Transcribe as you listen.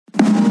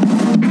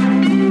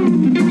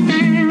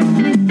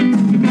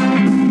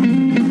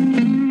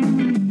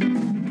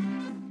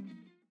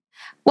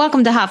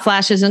Welcome to Hot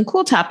Flashes and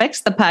Cool Topics,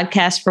 the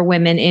podcast for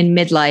women in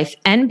midlife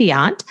and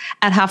beyond.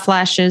 At Hot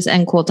Flashes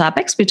and Cool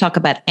Topics, we talk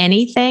about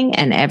anything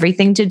and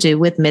everything to do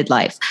with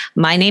midlife.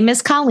 My name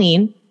is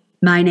Colleen.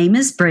 My name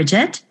is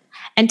Bridget.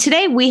 And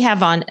today we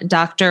have on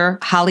Dr.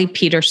 Holly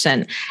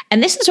Peterson.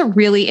 And this is a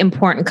really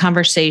important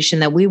conversation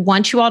that we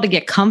want you all to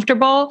get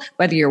comfortable,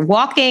 whether you're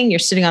walking, you're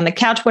sitting on the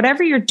couch,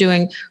 whatever you're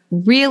doing,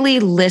 really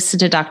listen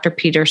to Dr.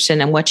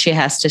 Peterson and what she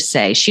has to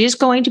say. She is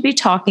going to be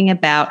talking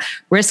about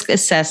risk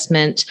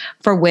assessment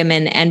for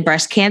women and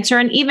breast cancer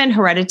and even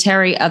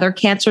hereditary other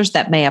cancers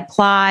that may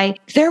apply.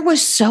 There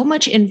was so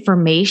much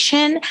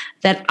information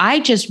that I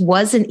just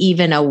wasn't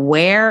even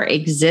aware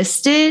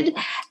existed,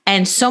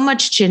 and so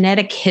much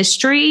genetic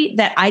history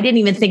that I didn't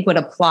even think would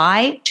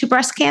apply to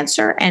breast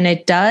cancer, and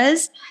it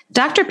does.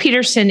 Dr.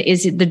 Peterson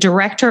is the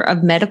director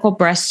of medical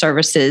breast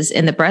services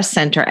in the breast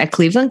center at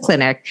Cleveland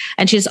Clinic,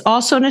 and she's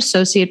also an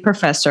associate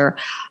professor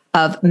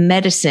of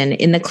medicine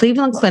in the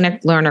Cleveland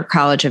Clinic Lerner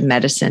College of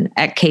Medicine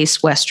at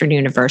Case Western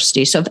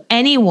University. So if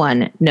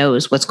anyone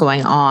knows what's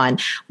going on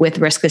with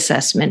risk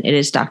assessment, it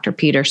is Dr.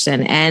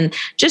 Peterson. And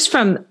just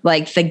from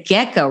like the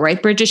get-go, right,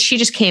 Bridget, she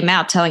just came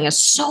out telling us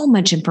so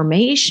much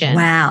information.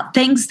 Wow.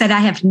 Things that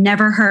I have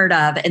never heard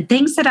of and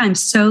things that I'm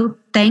so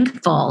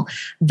thankful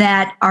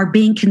that are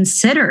being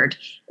considered.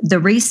 The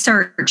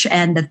research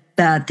and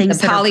the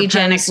things the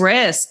polygenic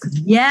risk.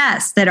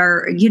 Yes, that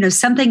are,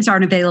 some things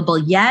aren't available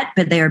yet,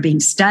 but they are being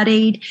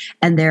studied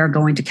and they're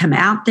going to come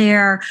out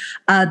there.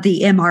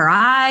 The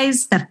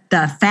MRIs,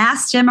 the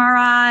fast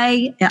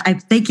MRI, I'm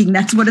thinking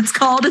that's what it's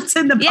called. It's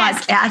in the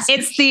podcast.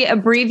 It's the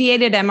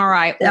abbreviated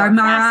MRI or fast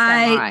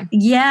MRI.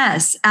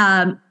 Yes.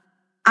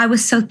 I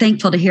was so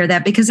thankful to hear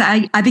that because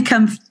I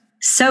become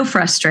so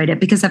frustrated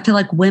because I feel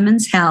like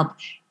women's health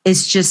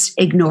is just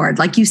ignored.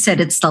 Like you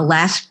said, it's the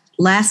last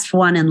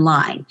one in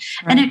line.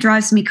 Right. And it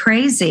drives me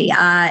crazy.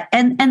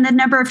 And the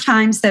number of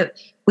times that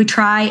we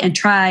try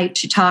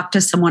to talk to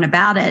someone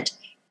about it,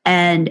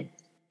 and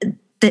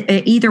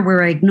either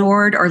we're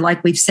ignored or,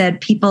 like we've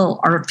said, people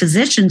or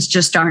physicians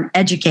just aren't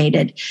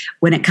educated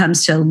when it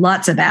comes to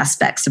lots of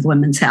aspects of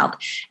women's health.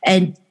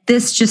 And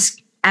this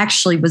just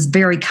actually was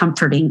very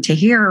comforting to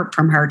hear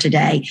from her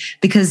today,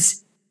 because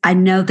I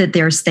know that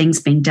there's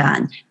things being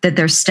done, that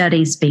there's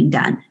studies being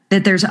done,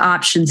 that there's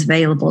options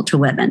available to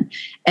women.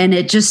 And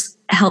it just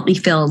helped me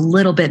feel a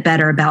little bit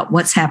better about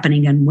what's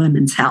happening in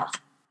women's health.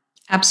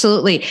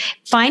 Absolutely.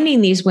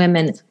 Finding these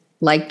women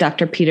like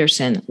Dr.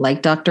 Peterson,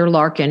 like Dr.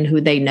 Larkin, who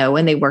they know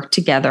and they work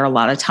together a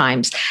lot of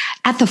times,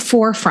 at the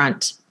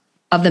forefront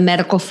of the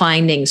medical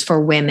findings for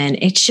women,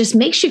 it just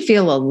makes you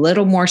feel a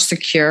little more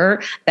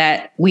secure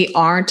that we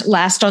aren't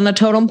last on the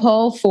totem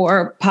pole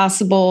for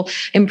possible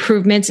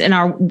improvements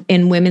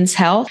in women's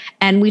health.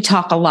 And we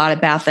talk a lot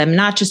about them,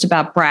 not just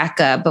about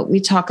BRCA, but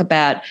we talk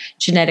about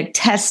genetic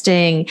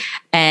testing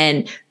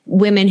and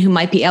women who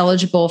might be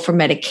eligible for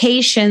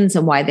medications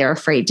and why they're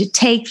afraid to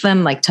take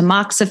them, like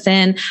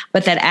tamoxifen,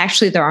 but that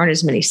actually there aren't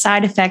as many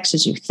side effects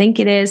as you think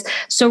it is.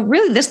 So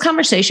really, this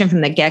conversation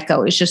from the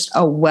get-go is just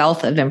a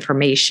wealth of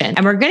information.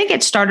 And we're going to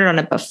get started on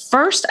it. But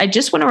first, I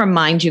just want to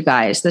remind you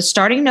guys that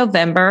starting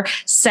November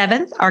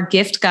 7th, our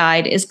gift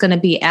guide is going to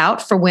be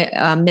out for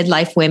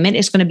midlife women.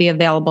 It's going to be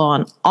available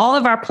on all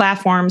of our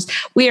platforms.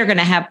 We are going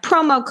to have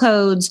promo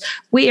codes.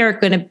 We are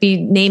going to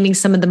be naming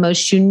some of the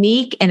most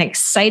unique and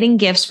exciting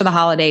gifts for the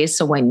holidays.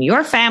 So when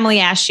your family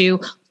asks you,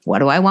 what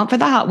do you want for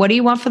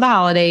the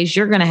holidays?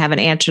 You're going to have an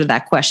answer to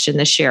that question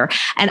this year.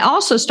 And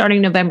also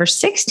starting November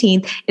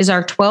 16th is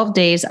our 12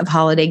 days of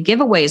holiday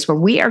giveaways, where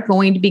we are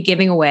going to be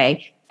giving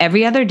away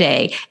every other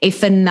day a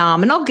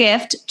phenomenal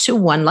gift to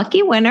one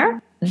lucky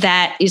winner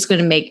that is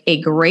going to make a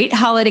great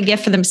holiday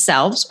gift for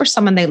themselves or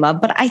someone they love.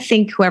 But I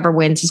think whoever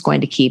wins is going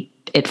to keep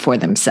it for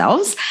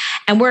themselves.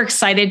 And we're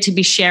excited to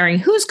be sharing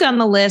who's on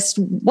the list,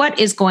 what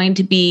is going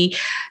to be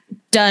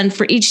done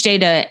for each day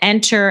to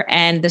enter,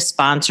 and the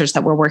sponsors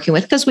that we're working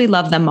with, because we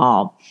love them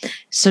all.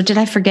 So did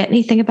I forget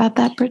anything about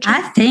that, Bridget?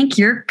 I think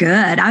you're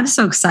good. I'm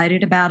so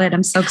excited about it.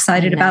 I'm so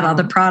excited about all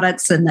the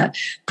products and the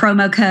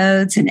promo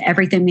codes and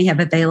everything we have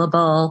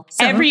available.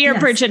 So, every year,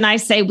 yes. Bridget and I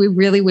say we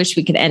really wish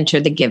we could enter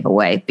the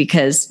giveaway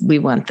because we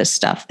want the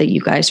stuff that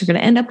you guys are going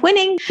to end up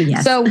winning.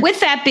 Yes. So with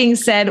that being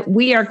said,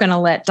 we are going to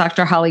let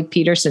Dr. Holly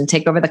Peterson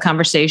take over the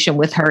conversation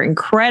with her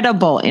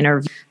incredible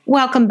interview.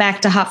 Welcome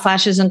back to Hot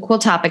Flashes and Cool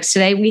Topics.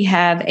 Today we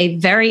have a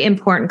very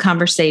important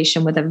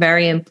conversation with a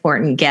very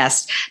important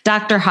guest,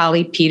 Dr.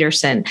 Holly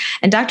Peterson.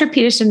 And Dr.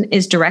 Peterson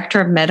is Director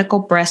of Medical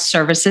Breast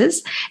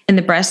Services in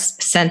the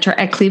Breast Center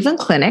at Cleveland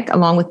Clinic,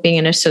 along with being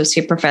an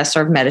Associate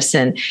Professor of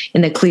Medicine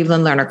in the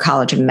Cleveland Lerner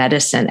College of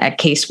Medicine at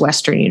Case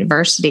Western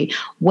University.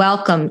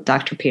 Welcome,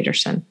 Dr.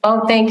 Peterson.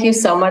 Oh, thank you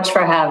so much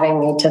for having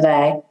me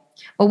today.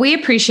 Well, we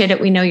appreciate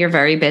it. We know you're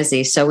very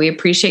busy, so we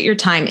appreciate your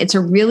time. It's a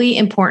really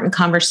important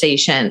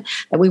conversation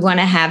that we want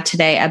to have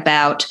today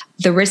about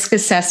the risk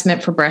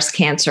assessment for breast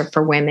cancer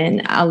for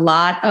women. A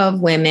lot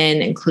of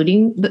women,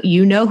 including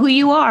who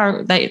you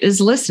are that is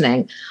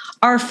listening,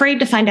 are afraid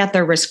to find out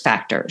their risk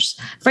factors,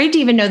 afraid to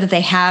even know that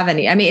they have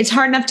any. I mean, it's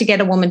hard enough to get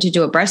a woman to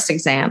do a breast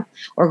exam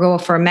or go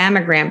for a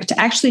mammogram, but to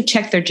actually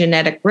check their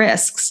genetic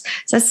risks.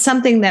 So that's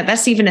something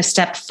that's even a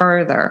step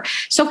further.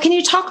 So can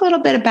you talk a little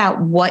bit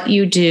about what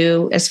you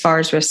do as far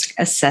as risk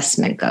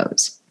assessment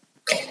goes?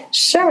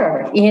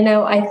 Sure.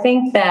 I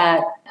think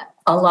that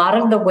a lot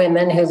of the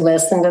women who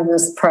listen to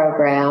this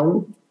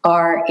program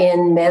are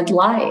in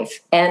midlife,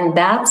 and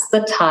that's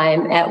the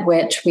time at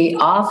which we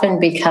often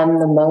become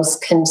the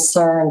most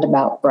concerned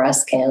about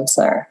breast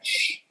cancer.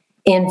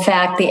 In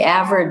fact, the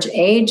average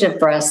age of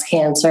breast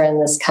cancer in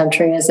this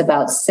country is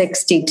about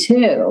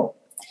 62.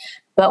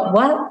 But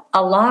what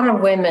a lot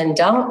of women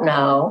don't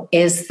know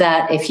is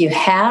that if you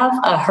have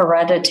a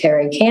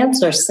hereditary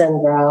cancer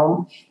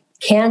syndrome,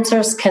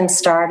 cancers can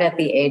start at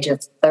the age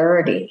of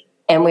 30,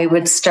 and we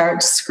would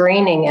start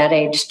screening at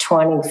age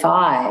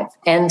 25.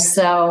 And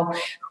so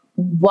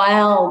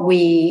while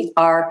we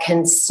are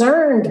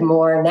concerned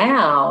more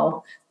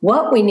now,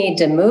 what we need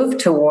to move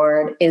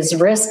toward is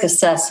risk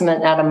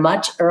assessment at a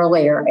much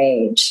earlier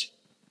age.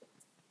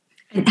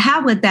 And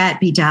how would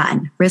that be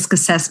done? Risk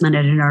assessment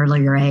at an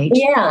earlier age?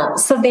 Yeah.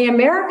 So the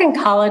American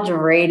College of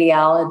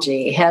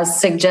Radiology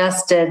has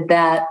suggested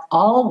that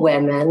all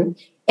women,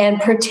 and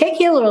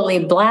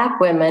particularly Black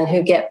women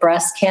who get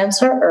breast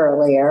cancer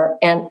earlier,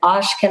 and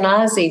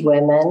Ashkenazi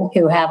women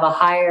who have a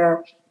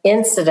higher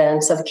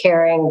incidence of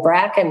carrying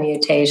BRCA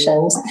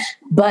mutations,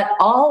 but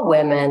all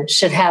women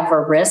should have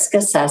a risk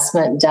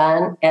assessment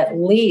done at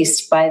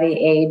least by the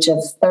age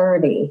of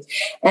 30.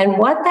 And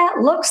what that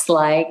looks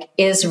like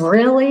is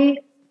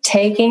really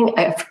taking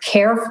a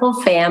careful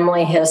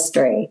family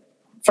history,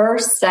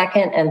 first,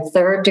 second, and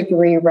third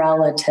degree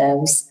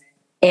relatives,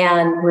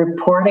 and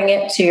reporting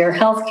it to your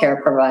healthcare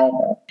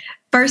provider.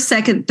 First,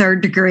 second,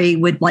 third degree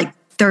would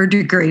third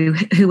degree,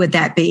 who would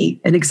that be?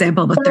 An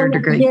example of a third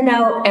degree?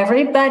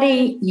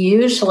 Everybody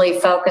usually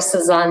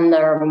focuses on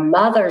their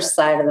mother's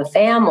side of the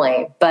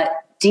family, but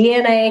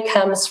DNA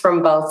comes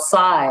from both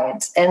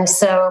sides. And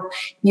so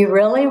you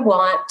really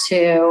want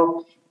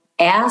to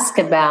ask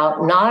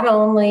about not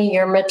only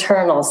your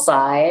maternal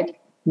side,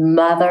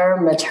 mother,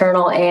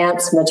 maternal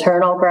aunts,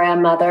 maternal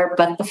grandmother,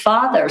 but the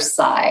father's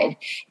side.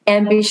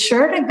 And be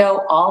sure to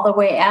go all the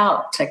way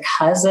out to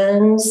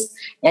cousins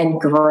and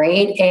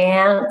great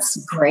aunts,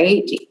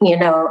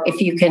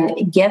 if you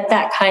can get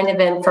that kind of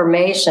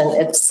information,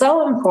 it's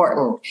so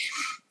important.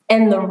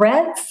 And the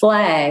red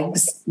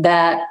flags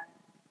that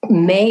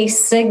may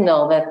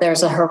signal that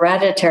there's a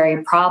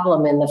hereditary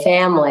problem in the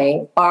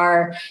family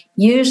are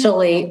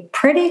usually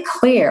pretty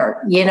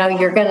clear.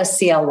 You're going to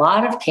see a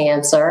lot of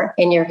cancer,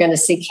 and you're going to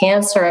see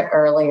cancer at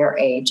earlier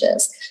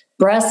ages.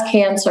 Breast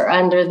cancer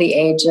under the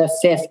age of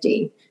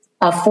 50.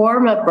 A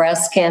form of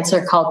breast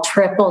cancer called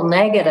triple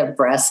negative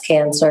breast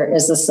cancer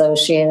is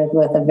associated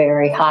with a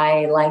very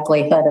high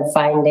likelihood of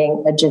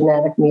finding a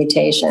genetic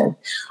mutation.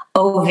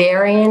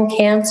 Ovarian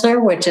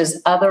cancer, which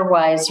is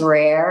otherwise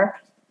rare,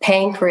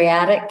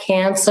 pancreatic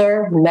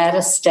cancer,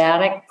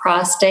 metastatic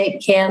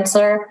prostate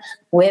cancer,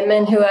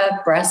 women who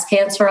have breast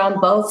cancer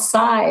on both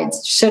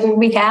sides shouldn't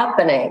be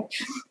happening.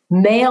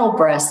 Male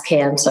breast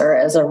cancer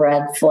is a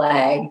red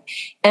flag.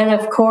 And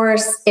of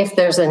course, if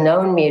there's a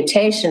known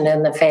mutation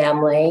in the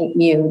family,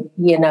 you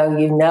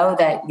know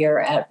that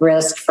you're at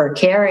risk for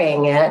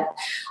carrying it.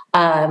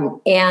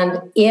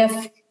 And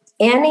if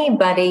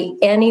anybody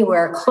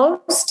anywhere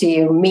close to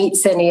you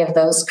meets any of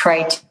those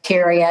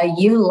criteria,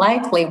 you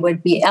likely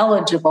would be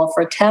eligible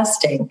for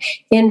testing.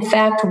 In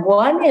fact,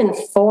 1 in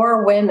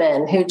 4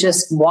 women who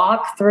just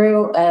walk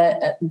through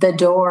the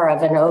door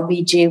of an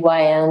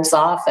OBGYN's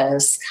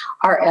office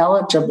are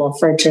eligible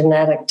for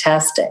genetic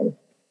testing.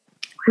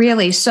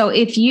 Really? So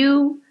if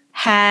you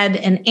had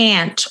an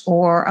aunt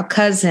or a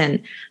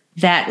cousin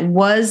that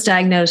was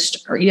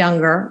diagnosed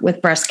younger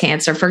with breast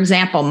cancer, for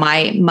example,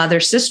 my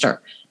mother's sister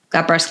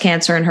got breast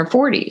cancer in her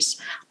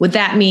 40s. Would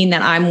that mean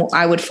that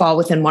I would fall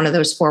within one of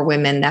those 4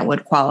 women that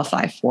would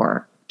qualify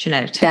for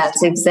genetic testing?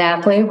 That's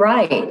exactly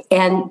right.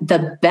 And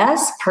the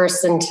best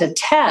person to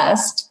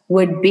test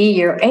would be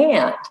your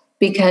aunt,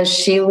 because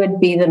she would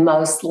be the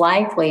most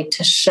likely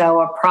to show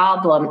a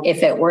problem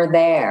if it were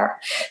there.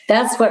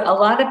 That's what a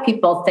lot of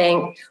people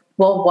think,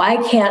 well,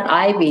 why can't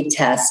I be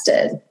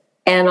tested?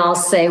 And I'll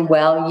say,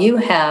 well, you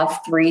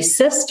have 3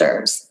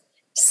 sisters.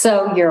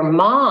 So your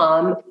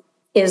mom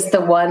is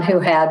the one who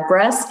had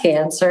breast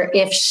cancer.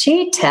 If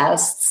she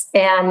tests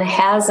and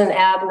has an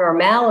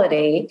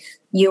abnormality,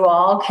 you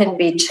all can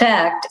be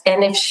checked.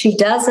 And if she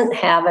doesn't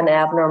have an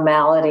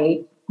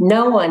abnormality,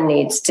 no one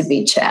needs to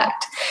be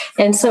checked.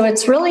 And so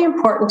it's really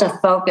important to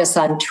focus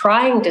on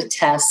trying to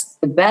test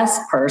the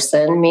best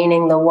person,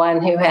 meaning the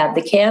one who had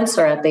the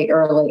cancer at the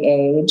early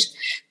age.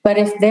 But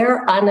if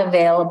they're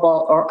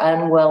unavailable or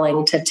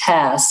unwilling to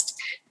test,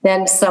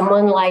 then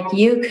someone like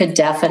you could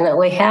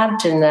definitely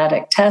have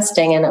genetic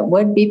testing, and it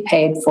would be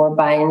paid for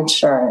by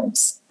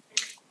insurance.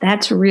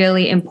 That's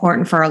really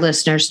important for our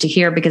listeners to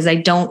hear, because I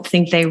don't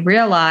think they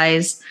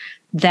realize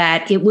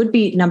that it would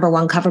be, number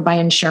 1, covered by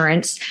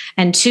insurance,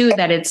 and 2,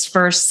 that it's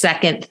first,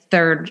 second,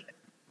 third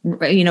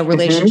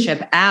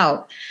relationship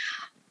out.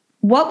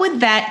 What would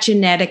that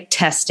genetic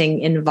testing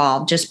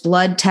involve? Just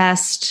blood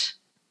test?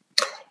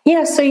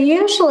 Yeah, so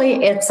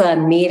usually it's a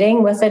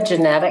meeting with a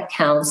genetic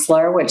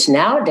counselor, which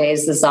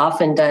nowadays is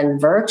often done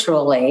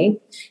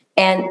virtually,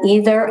 and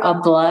either a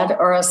blood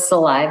or a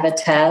saliva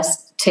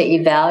test to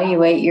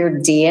evaluate your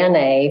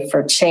DNA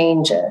for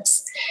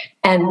changes.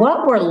 And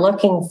what we're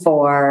looking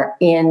for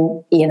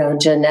in,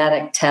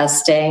 genetic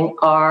testing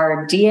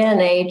are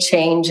DNA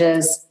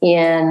changes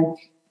in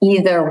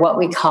either what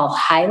we call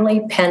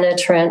highly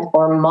penetrant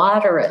or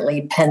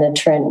moderately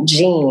penetrant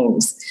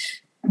genes.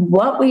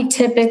 What we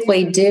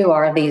typically do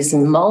are these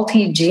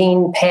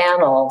multi-gene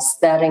panels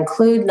that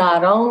include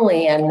not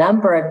only a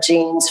number of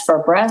genes for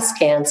breast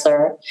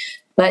cancer,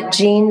 but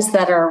genes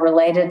that are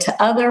related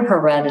to other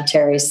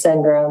hereditary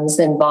syndromes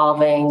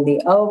involving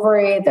the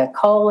ovary, the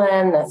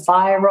colon, the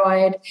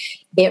thyroid.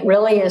 It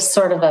really is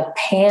sort of a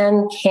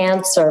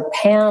pan-cancer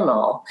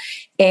panel.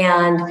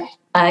 And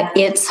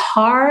it's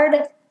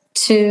hard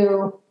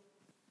to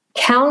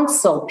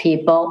counsel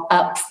people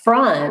up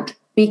front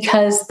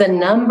because the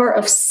number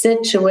of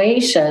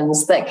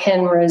situations that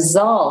can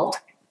result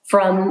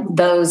from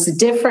those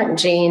different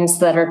genes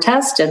that are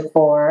tested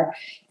for,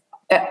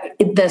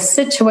 the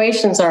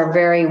situations are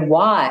very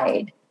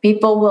wide.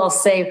 People will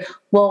say,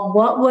 well,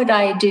 what would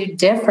I do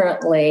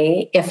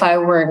differently if I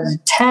were to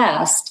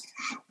test?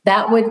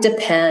 That would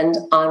depend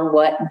on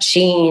what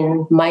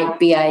gene might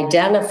be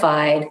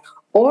identified,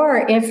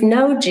 or if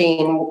no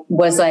gene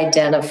was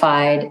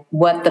identified,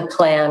 what the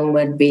plan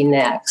would be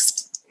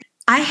next.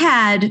 I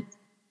had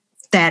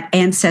that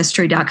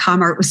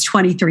Ancestry.com, or it was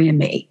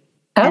 23andMe.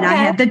 Okay. And I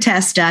had the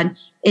test done.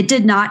 It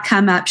did not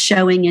come up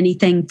showing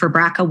anything for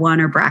BRCA1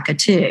 or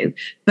BRCA2,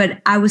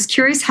 but I was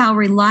curious how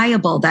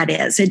reliable that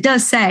is. It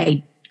does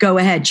say, go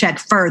ahead, check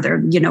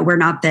further. We're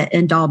not the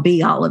end all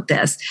be all of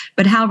this,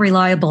 but how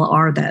reliable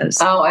are those?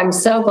 Oh, I'm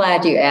so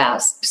glad you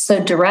asked.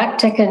 So direct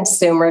to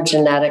consumer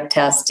genetic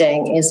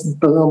testing is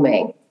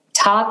booming.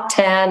 Top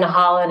 10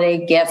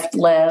 holiday gift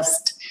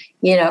list.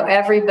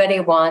 Everybody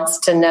wants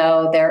to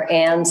know their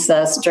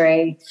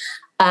ancestry.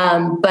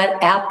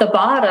 But at the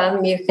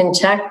bottom, you can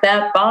check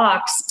that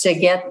box to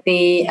get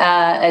the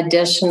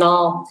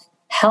additional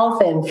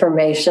health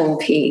information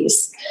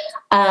piece.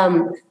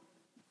 If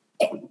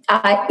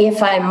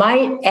I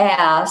might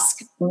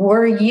ask,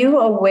 were you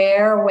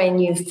aware when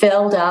you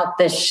filled out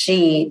the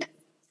sheet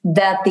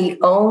that the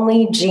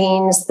only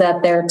genes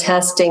that they're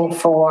testing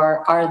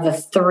for are the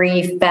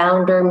 3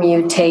 founder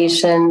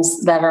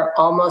mutations that are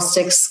almost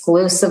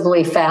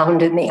exclusively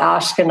found in the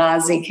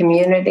Ashkenazi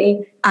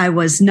community? I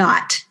was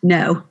not,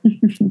 no.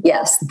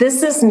 Yes,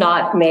 this is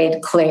not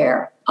made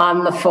clear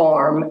on the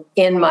form,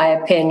 in my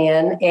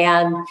opinion.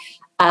 And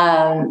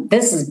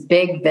this is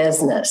big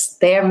business.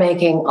 They're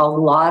making a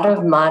lot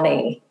of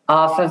money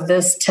off of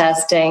this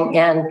testing.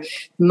 And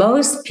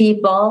most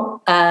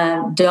people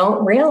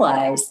don't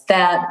realize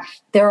that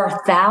there are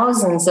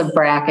thousands of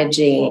BRCA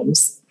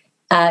genes,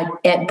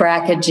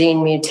 BRCA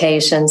gene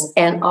mutations,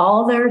 and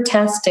all they're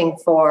testing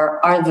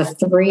for are the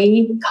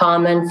 3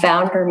 common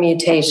founder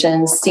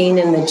mutations seen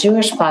in the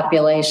Jewish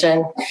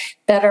population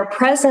that are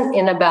present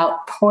in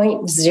about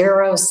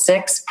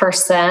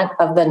 0.06%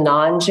 of the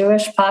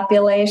non-Jewish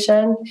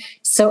population.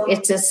 So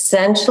it's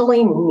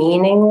essentially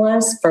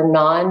meaningless for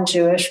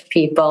non-Jewish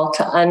people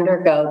to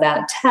undergo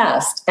that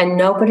test, and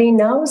nobody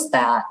knows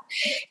that.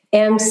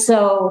 And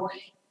so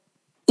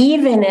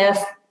even if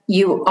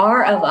you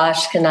are of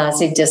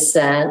Ashkenazi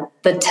descent,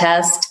 the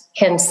test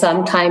can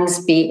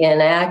sometimes be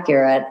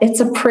inaccurate. It's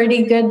a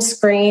pretty good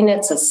screen.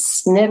 It's a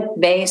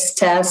SNP-based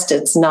test.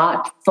 It's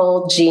not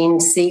full gene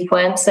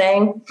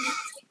sequencing.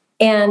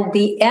 And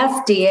the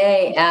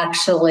FDA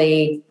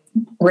actually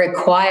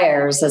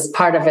requires, as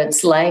part of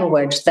its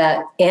language,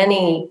 that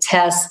any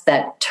test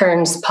that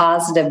turns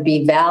positive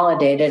be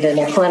validated in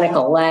a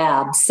clinical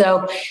lab.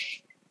 So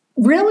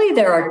really,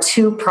 there are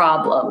 2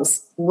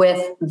 problems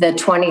with the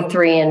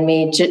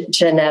 23andMe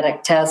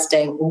genetic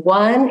testing.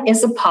 One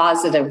is a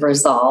positive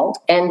result,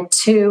 and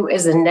 2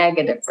 is a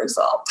negative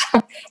result.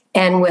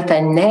 And with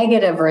a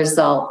negative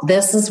result,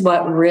 this is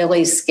what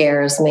really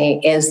scares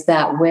me, is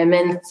that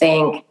women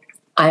think,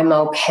 I'm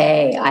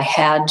okay, I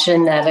had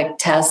genetic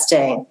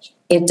testing.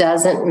 It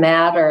doesn't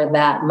matter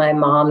that my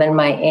mom and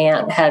my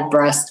aunt had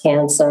breast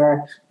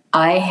cancer.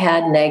 I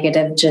had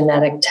negative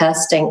genetic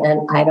testing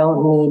and I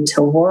don't need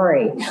to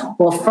worry.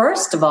 Well,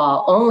 first of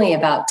all, only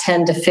about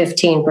 10 to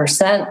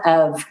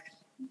 15%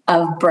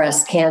 of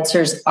breast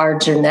cancers are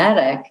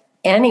genetic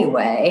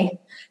anyway.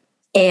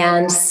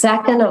 And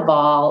second of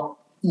all,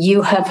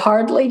 you have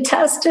hardly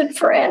tested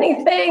for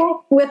anything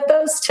with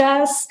those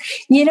tests.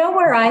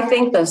 Where I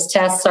think those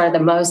tests are the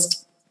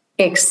most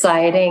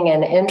exciting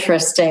and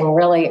interesting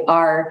really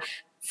are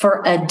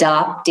for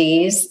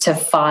adoptees to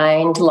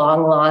find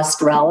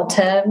long-lost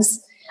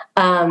relatives.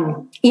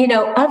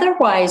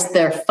 Otherwise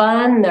they're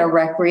fun, they're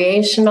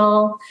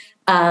recreational,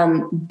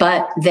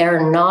 but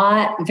they're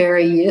not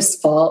very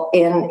useful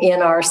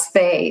in our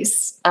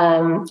space.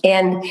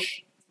 And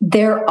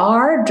there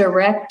are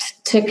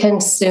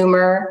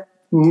direct-to-consumer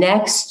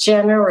next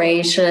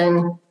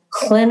generation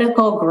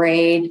clinical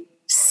grade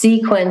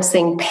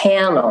sequencing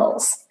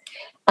panels.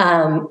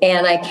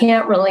 And I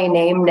can't really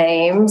name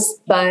names,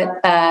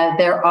 but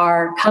there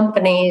are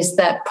companies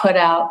that put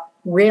out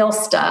real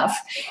stuff,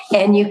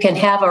 and you can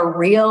have a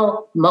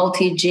real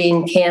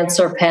multi-gene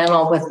cancer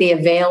panel with the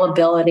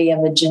availability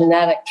of a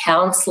genetic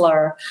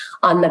counselor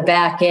on the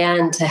back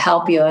end to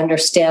help you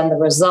understand the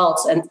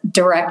results, and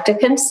direct to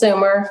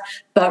consumer,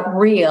 but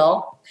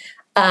real.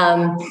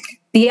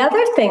 The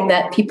other thing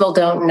that people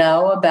don't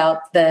know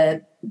about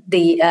the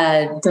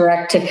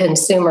direct to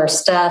consumer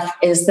stuff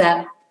is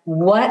that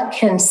what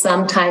can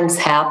sometimes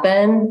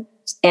happen,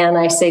 and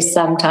I say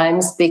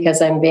sometimes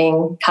because I'm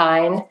being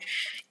kind,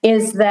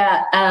 is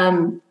that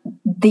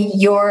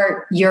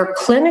your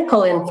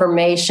clinical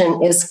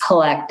information is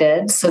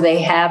collected. So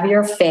they have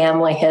your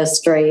family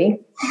history,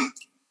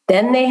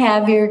 then they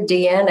have your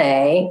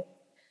DNA,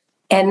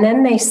 and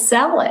then they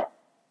sell it.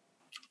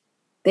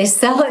 They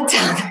sell it to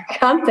other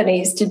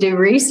companies to do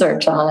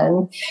research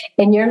on,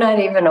 and you're not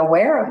even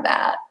aware of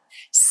that.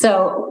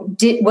 So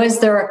was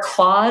there a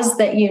clause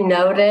that you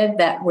noted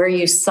that where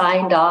you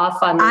signed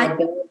off on the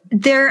ability?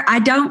 I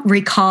don't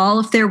recall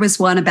if there was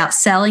one about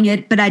selling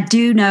it, but I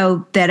do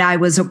know that I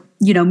was,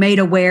 made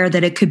aware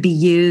that it could be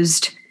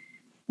used,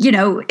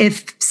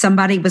 if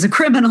somebody was a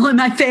criminal in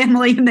my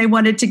family and they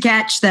wanted to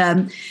catch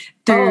them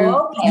through,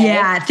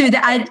 through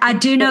that. I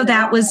do know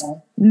that was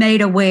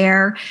made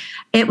aware.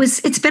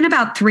 It's been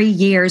about 3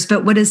 years,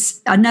 but what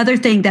is another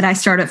thing that I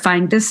started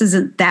finding, this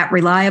isn't that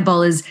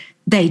reliable, is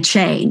they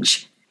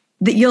change.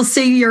 That you'll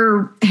see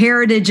your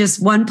heritage is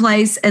one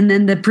place and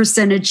then the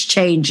percentage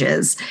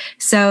changes.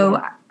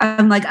 So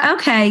I'm like,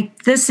 okay,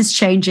 this is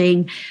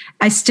changing.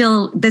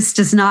 This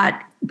does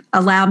not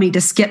allow me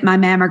to skip my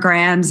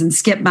mammograms and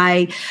skip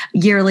my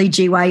yearly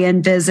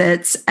GYN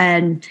visits.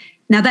 And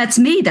now that's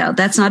me though.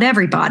 That's not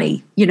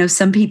everybody.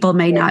 Some people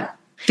may not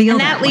feel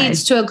that way. And that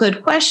leads to a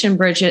good question,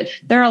 Bridget.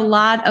 There are a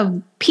lot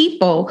of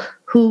people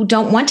who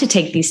don't want to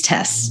take these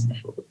tests.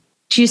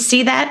 Do you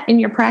see that in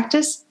your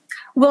practice?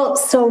 Well,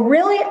 so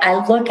really,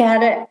 I look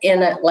at it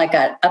in like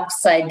an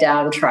upside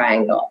down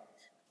triangle.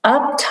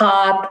 Up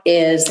top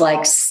is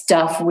like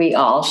stuff we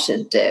all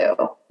should do.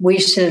 We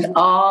should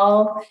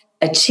all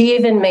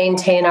achieve and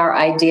maintain our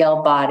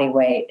ideal body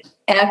weight,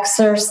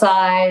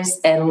 exercise,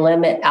 and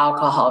limit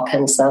alcohol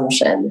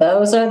consumption.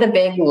 Those are the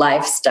big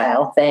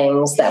lifestyle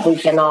things that we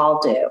can all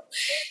do.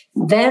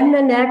 Then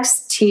the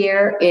next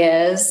tier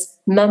is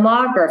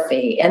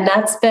mammography, and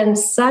that's been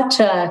such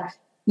a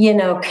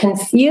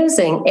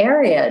confusing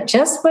area.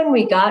 Just when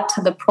we got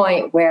to the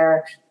point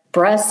where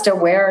breast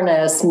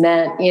awareness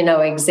meant,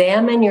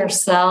 examine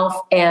yourself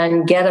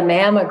and get a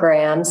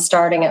mammogram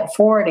starting at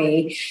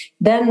 40,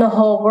 then the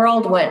whole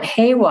world went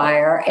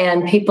haywire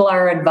and people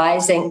are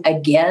advising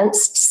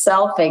against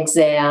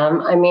self-exam.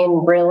 I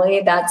mean,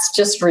 really, that's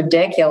just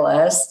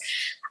ridiculous.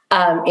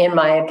 In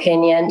my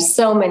opinion,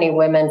 so many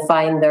women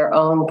find their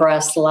own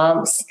breast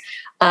lumps.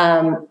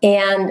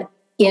 And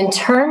in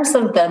terms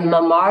of the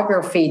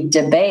mammography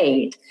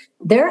debate,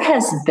 there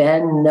has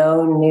been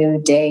no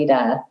new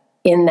data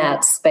in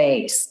that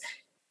space.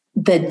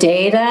 The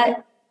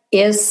data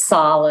is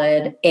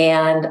solid,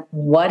 and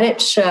what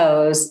it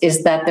shows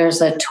is that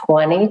there's a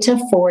 20 to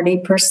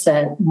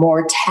 40%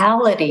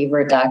 mortality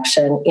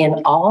reduction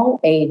in all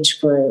age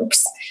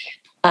groups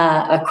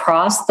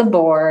across the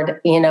board,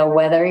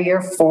 whether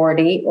you're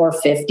 40 or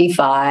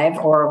 55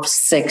 or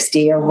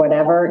 60 or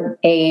whatever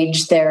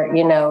age they're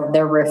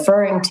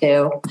referring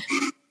to.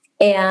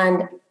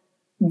 And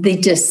the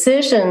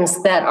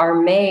decisions that are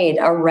made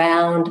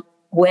around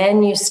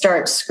when you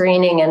start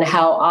screening and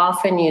how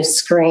often you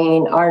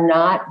screen are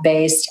not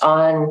based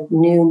on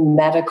new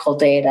medical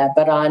data,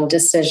 but on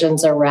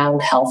decisions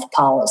around health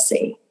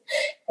policy.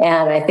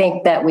 And I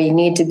think that we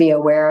need to be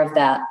aware of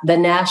that. The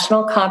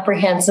National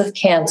Comprehensive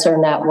Cancer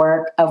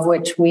Network, of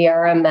which we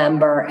are a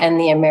member, and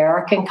the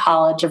American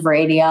College of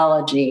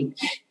Radiology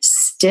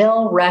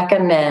still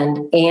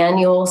recommend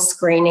annual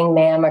screening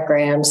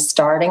mammograms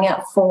starting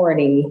at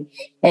 40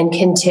 and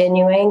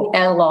continuing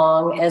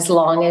as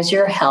long as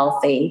you're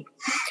healthy.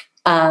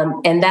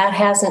 And that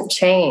hasn't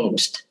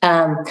changed.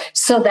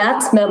 So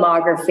that's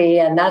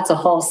mammography, and that's a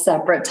whole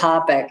separate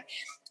topic.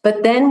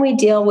 But then we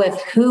deal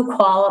with who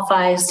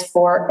qualifies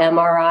for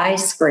MRI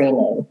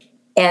screening,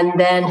 and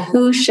then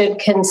who should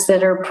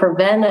consider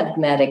preventive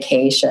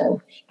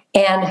medication,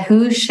 and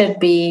who should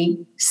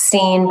be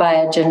seen by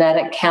a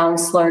genetic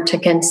counselor to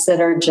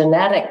consider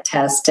genetic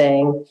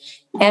testing,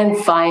 and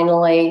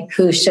finally,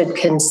 who should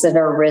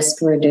consider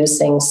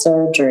risk-reducing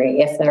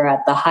surgery if they're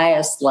at the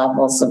highest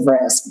levels of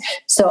risk.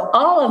 So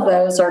all of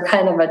those are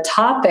kind of a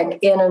topic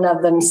in and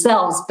of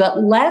themselves,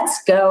 but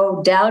let's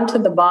go down to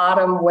the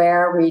bottom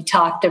where we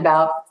talked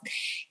about,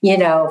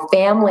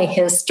 family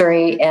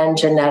history and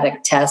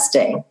genetic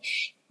testing.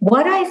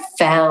 What I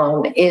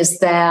found is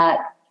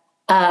that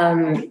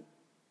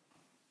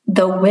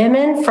the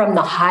women from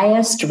the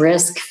highest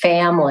risk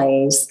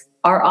families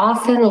are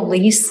often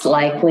least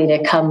likely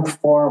to come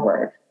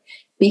forward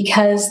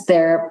because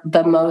they're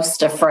the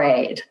most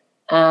afraid.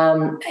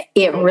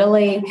 It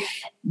really,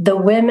 the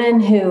women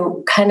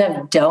who kind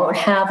of don't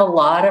have a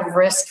lot of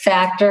risk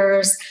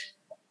factors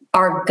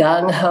are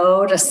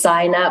gung-ho to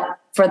sign up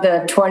for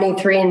the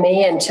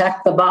 23andMe and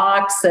check the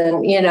box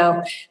and,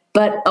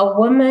 but a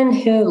woman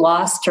who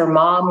lost her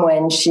mom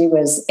when she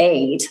was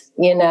 8,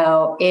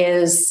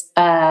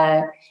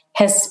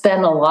 has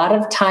spent a lot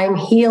of time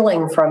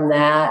healing from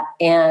that.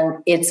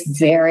 And it's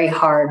very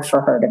hard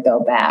for her to go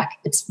back.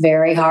 It's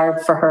very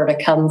hard for her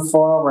to come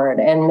forward.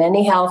 And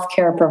many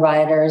healthcare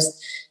providers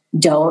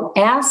don't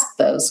ask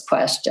those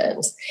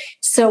questions.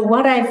 So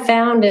what I've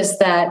found is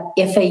that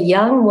if a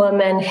young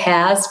woman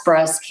has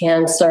breast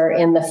cancer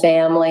in the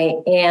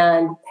family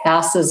and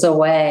passes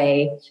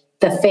away,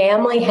 the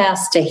family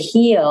has to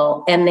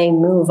heal and they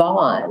move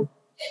on.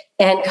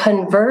 And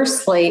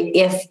conversely,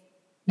 if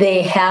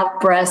they have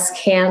breast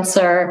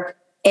cancer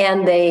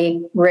and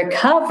they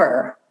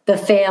recover, the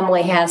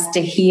family has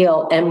to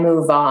heal and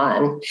move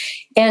on.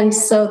 And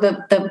so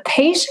the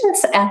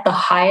patients at the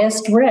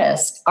highest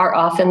risk are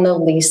often the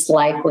least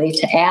likely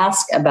to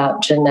ask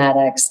about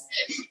genetics.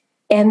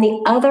 And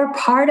the other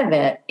part of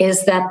it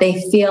is that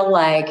they feel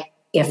like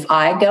if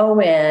I go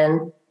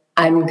in,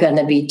 I'm going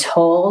to be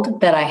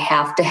told that I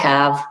have to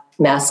have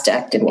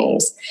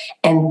mastectomies.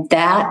 And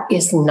that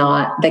is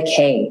not the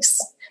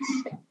case.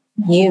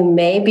 You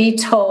may be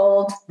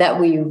told that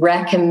we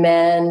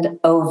recommend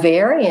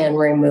ovarian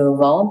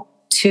removal,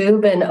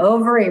 tube and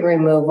ovary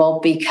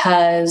removal,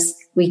 because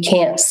we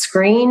can't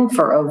screen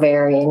for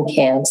ovarian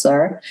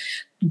cancer,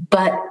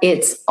 but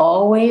it's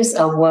always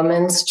a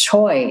woman's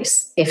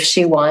choice if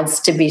she wants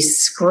to be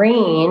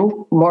screened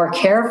more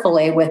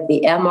carefully with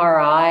the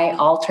MRI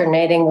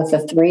alternating with a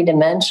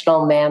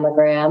 3-dimensional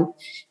mammogram,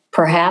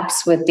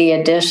 perhaps with the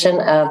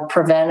addition of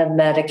preventive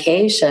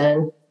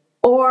medication,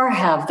 or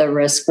have the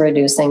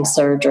risk-reducing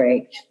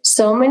surgery.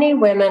 So many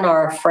women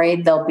are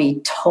afraid they'll be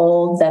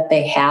told that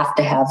they have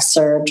to have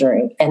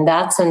surgery, and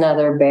that's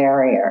another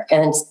barrier,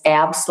 and it's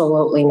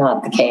absolutely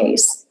not the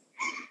case.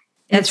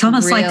 It's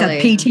almost like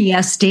a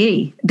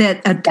PTSD,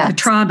 a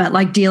trauma,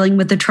 like dealing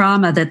with the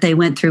trauma that they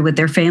went through with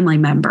their family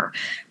member.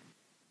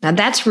 Now,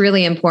 that's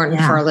really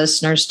important for our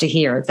listeners to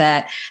hear,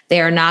 that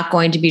they are not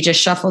going to be just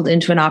shuffled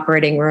into an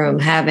operating room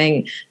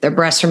having their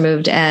breasts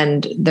removed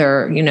and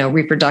their,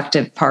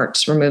 reproductive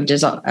parts removed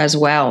as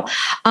well.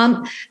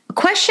 A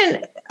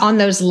question on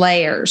those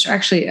layers,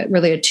 actually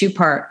really a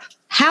 2-part.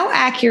 How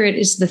accurate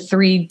is the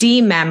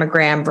 3D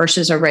mammogram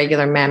versus a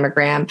regular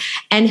mammogram?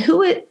 And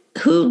who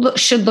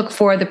should look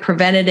for the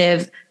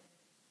preventative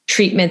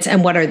treatments,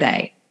 and what are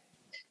they?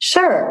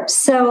 Sure.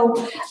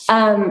 So,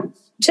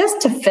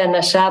 just to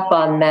finish up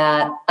on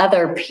that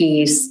other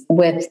piece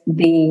with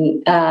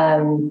the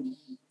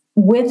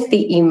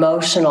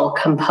emotional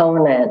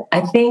component,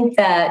 I think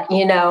that,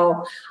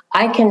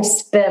 I can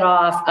spit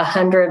off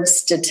 100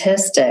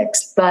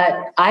 statistics,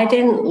 but I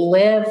didn't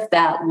live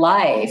that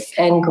life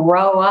and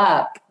grow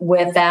up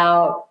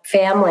without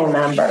family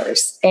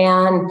members.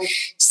 And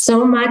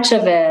so much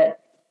of it,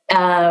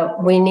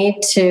 we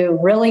need to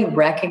really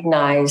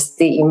recognize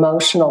the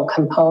emotional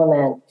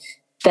component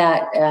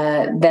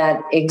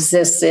that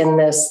exists in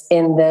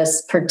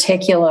this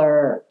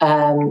particular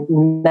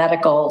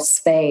medical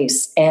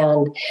space,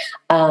 and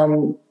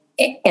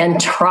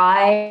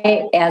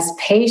try as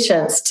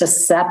patients to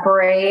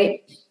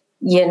separate,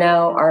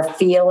 our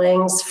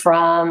feelings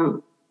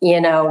from,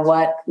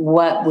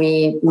 what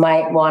we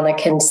might want to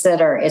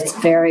consider. It's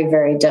very,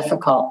 very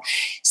difficult.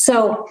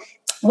 So,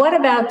 what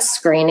about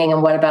screening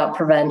and what about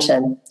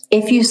prevention?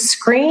 If you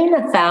screen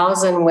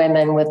 1,000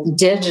 women with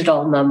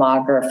digital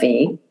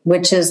mammography,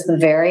 which is the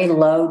very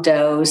low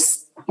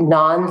dose,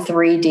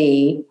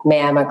 non-3D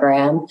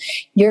mammogram,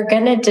 you're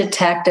going to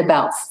detect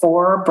about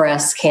 4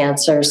 breast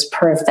cancers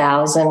per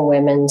 1,000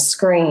 women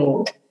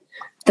screened.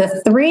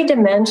 The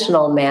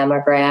 3-dimensional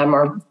mammogram,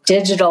 or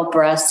digital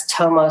breast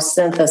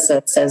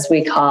tomosynthesis, as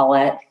we call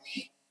it,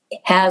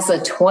 has a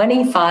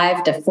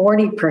 25 to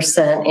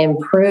 40%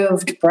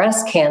 improved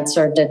breast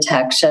cancer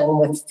detection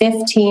with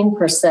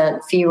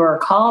 15% fewer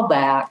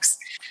callbacks.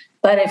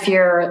 But if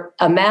you're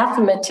a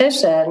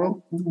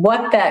mathematician,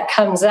 what that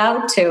comes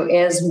out to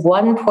is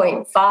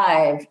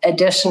 1.5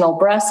 additional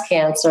breast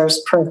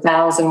cancers per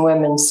 1,000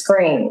 women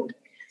screened.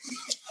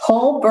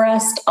 Whole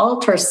breast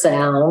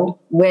ultrasound,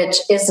 which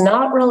is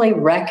not really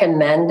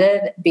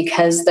recommended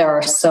because there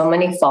are so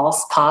many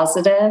false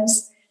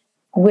positives,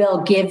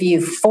 will give you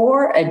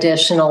 4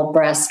 additional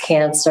breast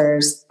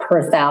cancers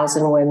per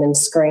 1,000 women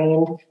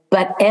screened.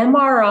 But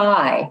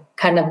MRI,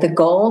 kind of the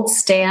gold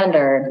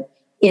standard,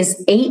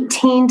 is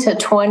 18 to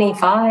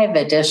 25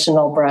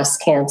 additional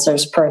breast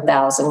cancers per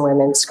 1,000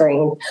 women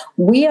screened.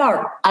 We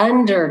are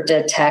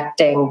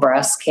under-detecting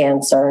breast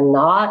cancer,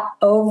 not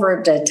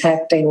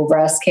over-detecting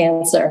breast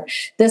cancer.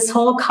 This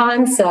whole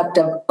concept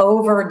of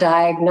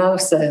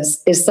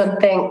over-diagnosis is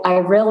something I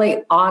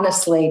really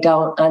honestly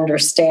don't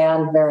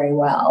understand very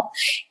well.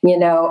 We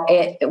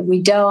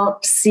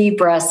don't see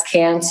breast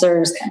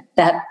cancers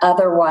that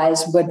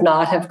otherwise would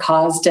not have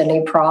caused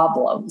any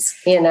problems.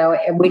 We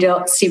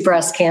don't see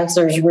breast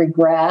cancers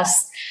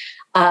regress.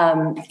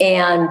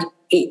 And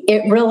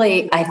it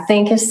really, I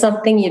think, is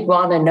something you'd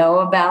want to know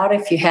about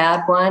if you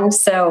had one.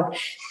 So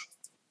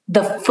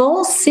the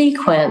full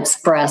sequence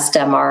breast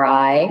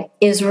MRI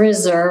is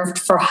reserved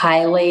for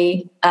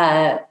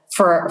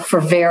for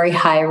very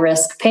high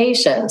risk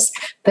patients.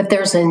 But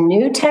there's a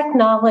new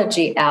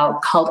technology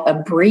out called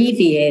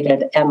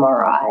abbreviated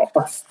MRI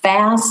or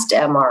fast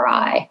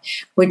MRI,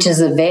 which is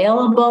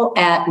available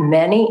at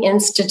many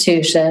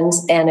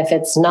institutions. And if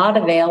it's not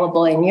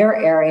available in your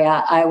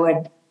area, I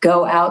would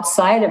go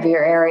outside of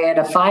your area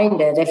to find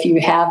it if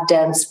you have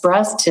dense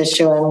breast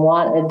tissue and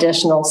want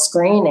additional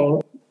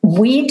screening.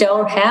 We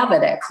don't have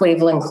it at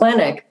Cleveland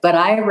Clinic, but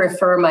I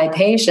refer my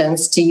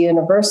patients to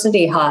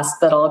University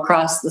Hospital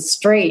across the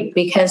street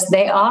because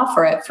they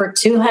offer it for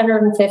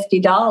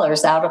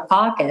 $250 out of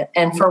pocket.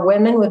 And for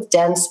women with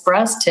dense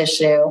breast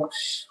tissue,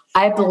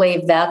 I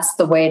believe that's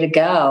the way to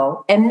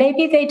go. And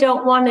maybe they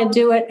don't want to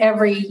do it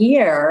every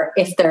year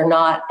if they're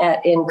not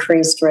at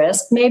increased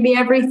risk, maybe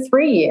every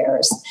 3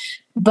 years.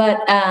 But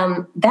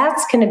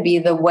that's going to be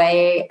the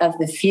way of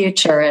the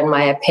future, in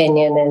my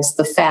opinion, is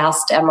the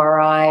fast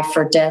MRI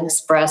for dense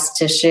breast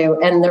tissue.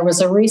 And there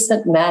was a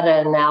recent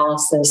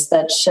meta-analysis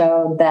that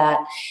showed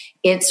that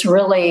it's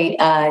really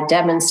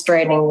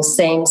demonstrating the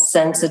same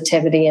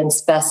sensitivity and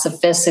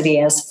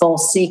specificity as full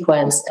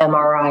sequence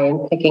MRI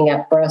in picking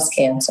up breast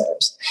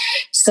cancers.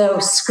 So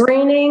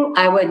screening,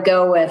 I would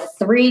go with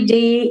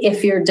 3D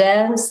if you're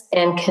dense,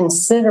 and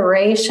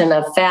consideration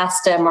of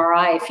fast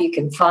MRI if you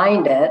can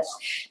find it.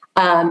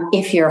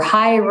 If you're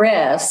high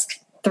risk,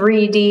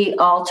 3D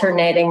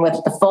alternating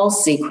with the full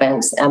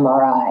sequence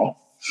MRI.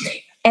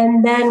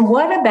 And then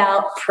what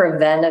about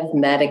preventive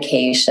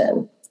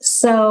medication?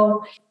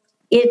 So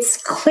it's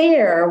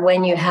clear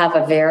when you have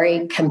a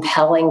very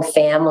compelling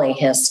family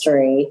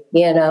history,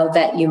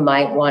 that you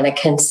might want to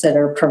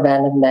consider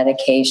preventive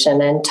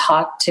medication and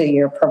talk to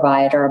your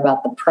provider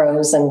about the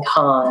pros and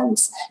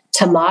cons.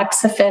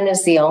 Tamoxifen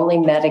is the only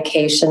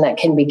medication that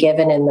can be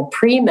given in the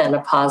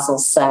premenopausal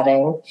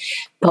setting.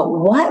 But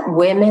what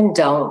women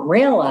don't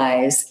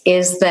realize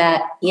is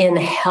that in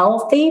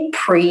healthy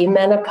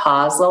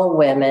premenopausal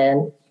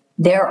women,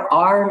 there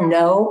are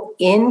no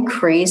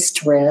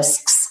increased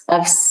risks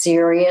of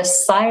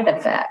serious side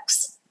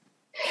effects.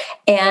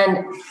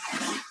 And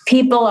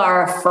people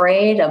are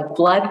afraid of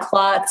blood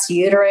clots,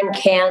 uterine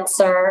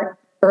cancer,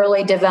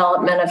 early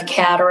development of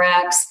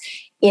cataracts.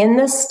 In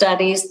the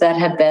studies that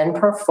have been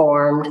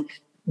performed,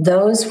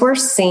 those were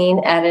seen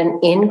at an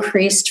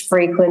increased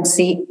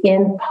frequency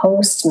in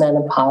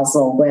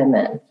postmenopausal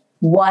women.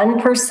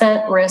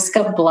 1% risk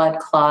of blood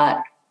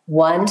clot,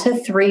 1 to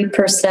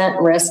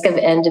 3% risk of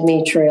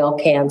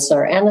endometrial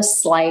cancer, and a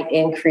slight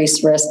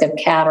increased risk of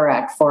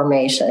cataract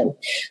formation.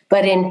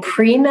 But in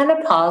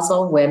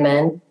premenopausal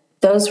women,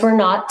 those were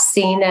not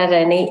seen at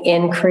any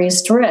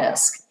increased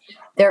risk.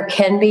 There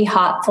can be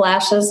hot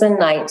flashes and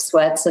night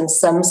sweats and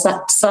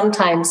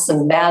sometimes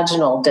some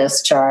vaginal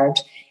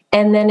discharge.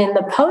 And then in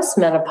the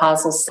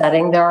postmenopausal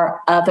setting, there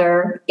are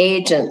other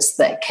agents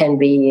that can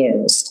be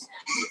used.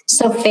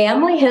 So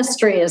family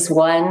history is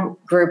one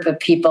group of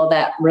people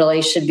that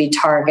really should be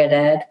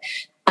targeted.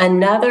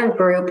 Another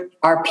group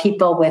are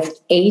people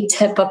with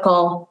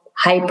atypical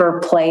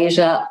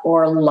hyperplasia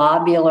or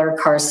lobular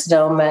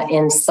carcinoma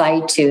in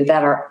situ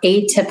that are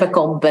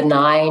atypical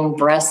benign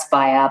breast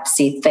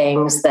biopsy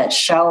things that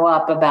show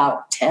up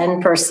about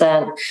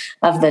 10%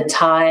 of the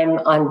time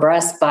on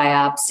breast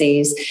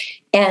biopsies.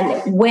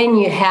 And when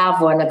you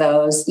have one of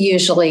those,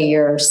 usually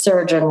your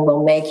surgeon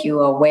will make you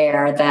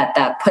aware that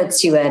that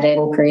puts you at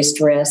increased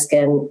risk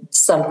and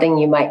something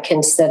you might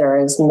consider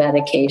as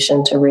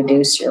medication to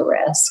reduce your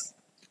risk.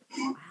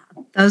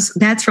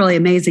 That's really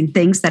amazing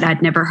things that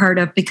I'd never heard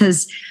of,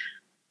 because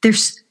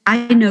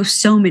I know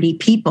so many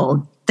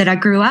people that I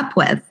grew up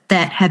with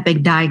that have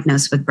been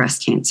diagnosed with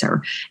breast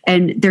cancer.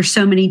 And there's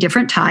so many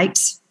different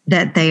types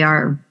that they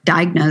are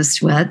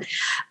diagnosed with.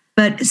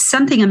 But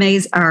something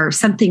amazing or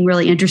something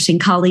really interesting,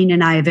 Colleen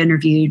and I have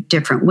interviewed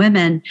different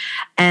women,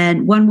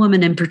 and one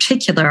woman in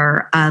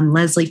particular,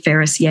 Leslie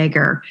Ferris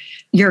Yeager,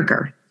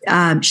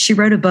 she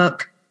wrote a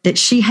book that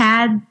she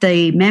had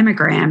the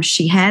mammogram,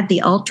 she had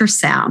the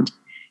ultrasound,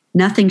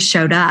 nothing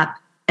showed up,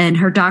 and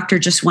her doctor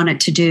just wanted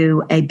to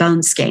do a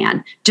bone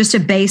scan, just a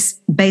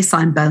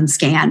baseline bone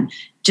scan,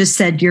 just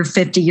said you're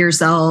 50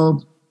 years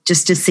old,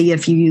 just to see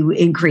if you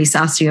increase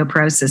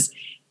osteoporosis,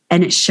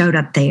 and it showed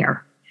up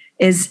there.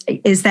 Is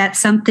that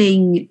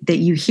something that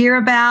you hear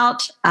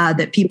about,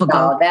 that people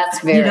go? Oh, that's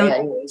very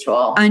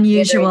unusual.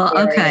 Unusual.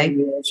 Very, very okay.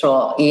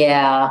 Unusual.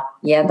 Yeah.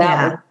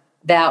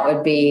 That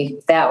would be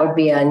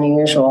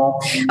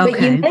unusual. Okay.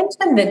 But you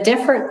mentioned the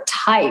different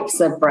types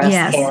of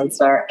breast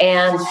cancer,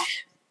 and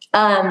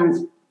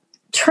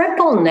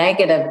triple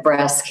negative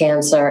breast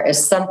cancer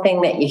is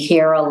something that you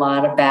hear a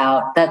lot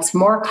about. That's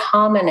more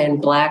common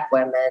in Black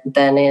women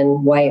than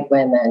in white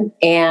women,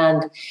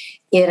 and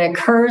it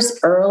occurs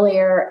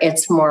earlier,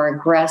 it's more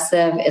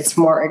aggressive, it's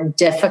more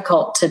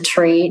difficult to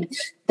treat.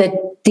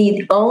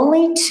 The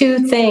only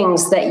two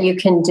things that you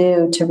can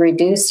do to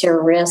reduce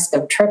your risk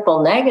of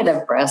triple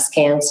negative breast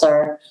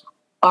cancer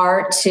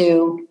are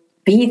to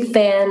be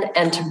thin,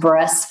 and to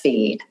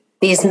breastfeed.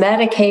 These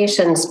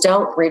medications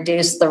don't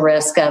reduce the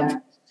risk of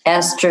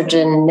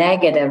estrogen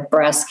negative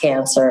breast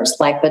cancers,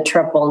 like the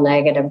triple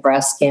negative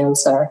breast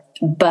cancer.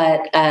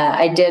 But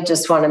I did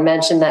just want to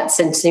mention that,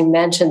 since you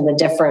mentioned the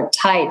different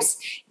types.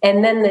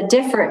 And then the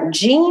different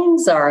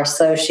genes are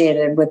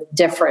associated with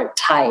different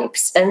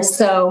types. And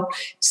so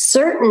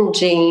certain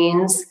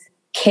genes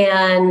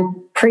can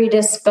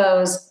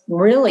predispose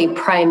really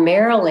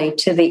primarily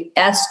to the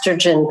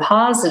estrogen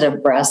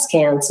positive breast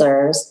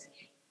cancers,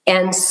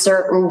 and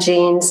certain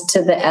genes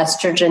to the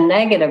estrogen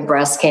negative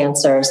breast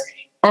cancers.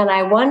 And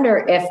I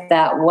wonder if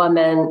that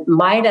woman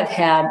might have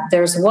had,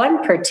 there's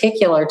one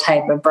particular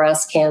type of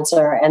breast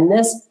cancer, and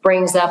this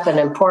brings up an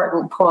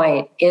important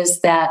point,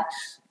 is that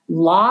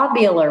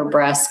lobular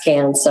breast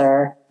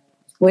cancer,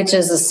 which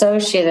is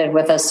associated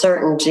with a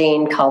certain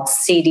gene called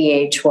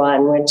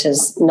CDH1, which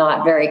is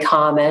not very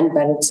common,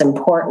 but it's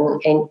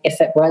important if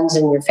it runs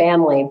in your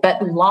family. But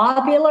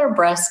lobular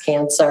breast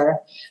cancer,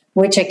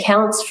 which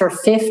accounts for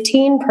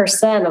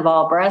 15% of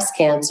all breast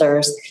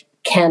cancers,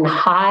 can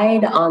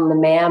hide on the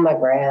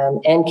mammogram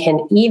and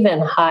can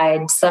even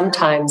hide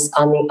sometimes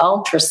on the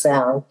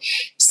ultrasound.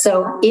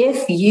 So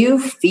if you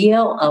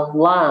feel a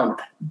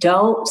lump,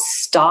 don't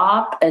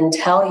stop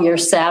until you're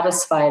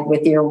satisfied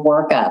with your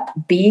workup.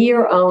 Be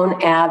your own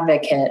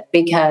advocate,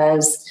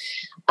 because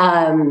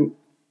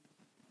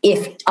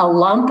if a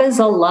lump is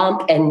a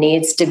lump and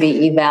needs to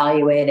be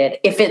evaluated,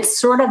 if it's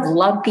sort of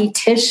lumpy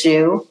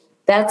tissue,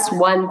 that's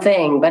one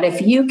thing. But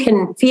if you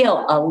can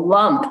feel a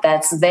lump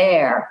that's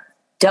there,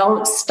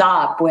 don't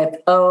stop with,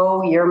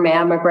 oh, your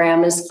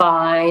mammogram is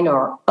fine,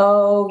 or,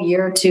 oh,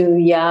 you're too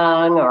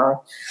young,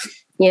 or,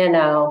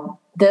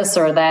 this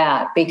or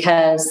that,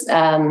 because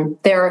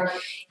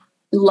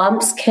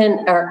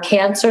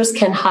cancers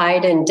can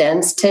hide in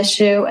dense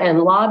tissue, and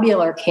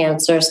lobular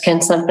cancers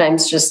can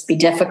sometimes just be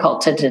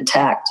difficult to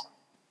detect.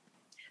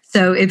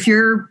 So if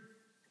your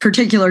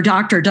particular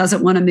doctor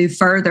doesn't want to move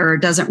further or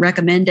doesn't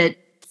recommend it,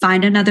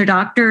 find another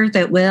doctor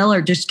that will,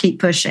 or just keep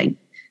pushing.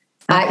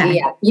 Okay.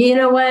 Yeah. You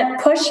know what?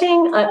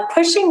 Pushing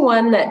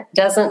one that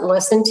doesn't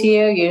listen to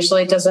you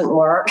usually doesn't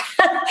work.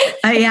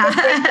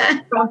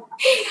 Yeah.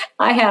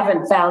 I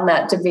haven't found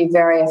that to be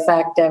very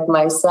effective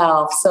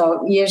myself.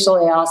 So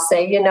usually I'll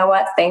say, you know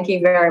what? Thank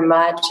you very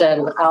much.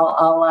 And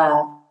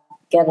I'll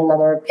get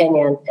another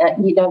opinion.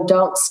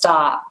 Don't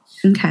stop.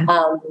 Okay.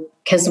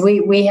 Because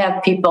we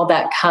have people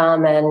that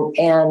come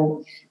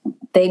and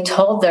they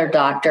told their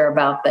doctor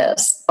about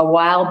this a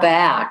while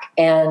back,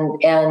 and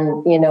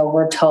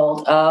we're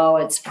told, oh,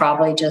 it's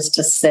probably just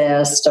a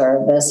cyst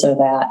or this or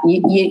that.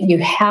 You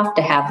have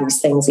to have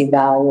these things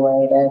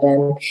evaluated,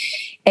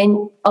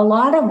 and a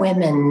lot of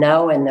women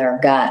know in their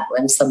gut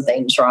when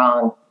something's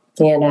wrong.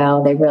 They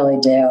really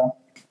do.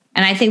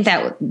 And I think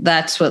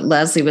that's what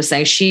Leslie was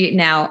saying. She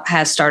now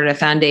has started a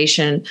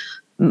foundation,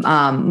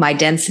 My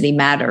Density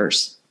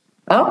Matters.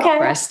 Okay.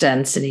 Breast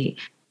density.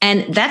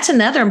 And that's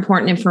another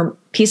important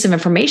piece of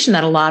information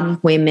that a lot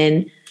of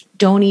women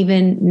don't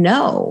even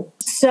know.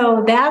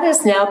 So that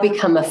has now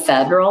become a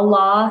federal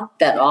law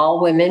that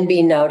all women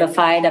be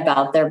notified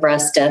about their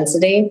breast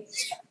density.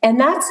 And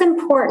that's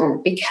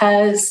important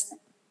because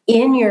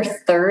in your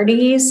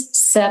 30s,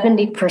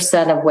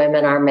 70% of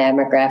women are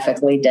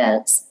mammographically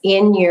dense.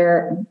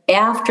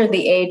 After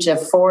the age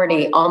of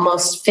 40,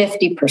 almost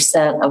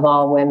 50% of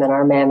all women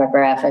are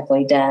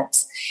mammographically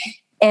dense.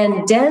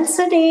 And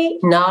density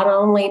not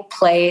only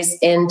plays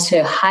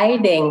into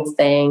hiding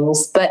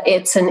things, but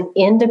it's an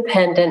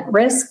independent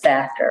risk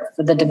factor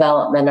for the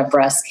development of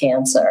breast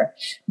cancer.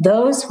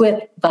 Those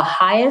with the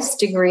highest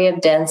degree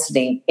of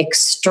density,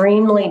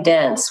 extremely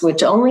dense,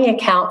 which only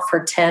account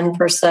for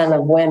 10%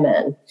 of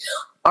women,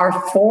 are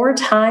 4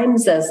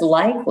 times as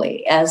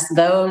likely as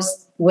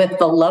those with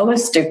the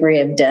lowest degree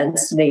of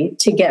density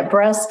to get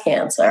breast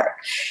cancer.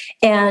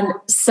 And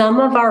some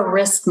of our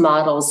risk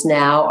models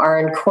now are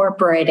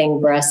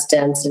incorporating breast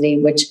density,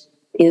 which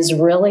is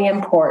really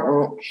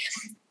important.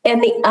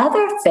 And the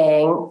other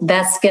thing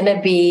that's going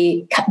to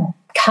be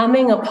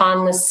coming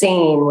upon the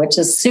scene, which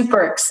is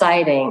super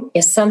exciting,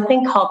 is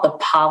something called the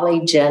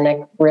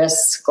polygenic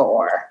risk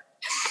score.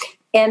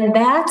 And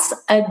that's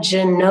a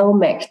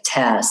genomic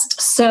test.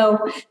 So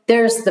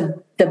there's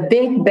the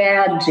big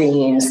bad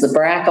genes, the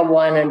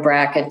BRCA1 and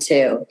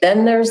BRCA2.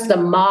 Then there's the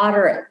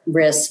moderate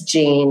risk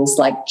genes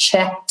like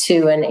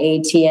CHEK2 and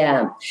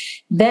ATM.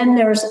 Then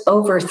there's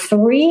over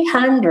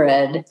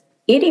 300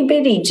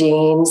 itty-bitty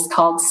genes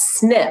called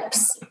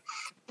SNPs.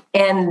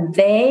 And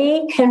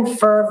they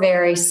confer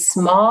very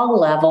small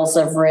levels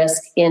of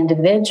risk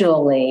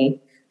individually,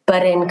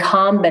 but in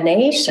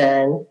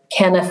combination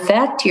can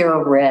affect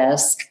your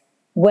risk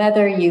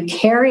whether you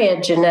carry a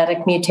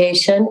genetic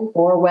mutation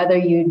or whether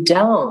you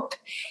don't.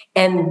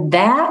 And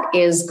that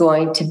is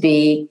going to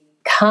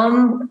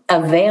become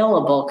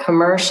available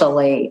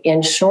commercially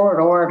in short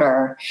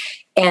order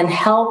and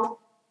help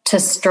to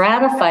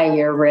stratify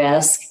your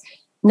risk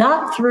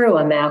not through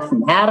a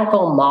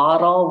mathematical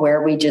model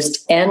where we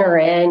just enter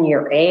in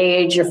your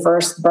age, your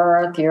first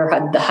birth,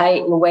 the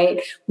height and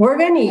weight. We're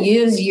going to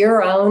use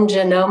your own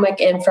genomic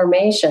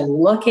information,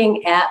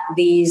 looking at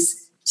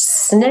these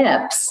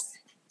SNPs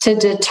to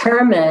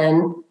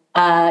determine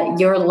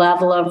your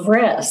level of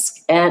risk.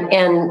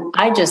 And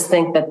I just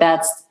think that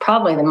that's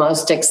probably the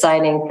most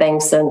exciting thing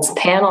since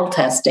panel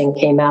testing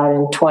came out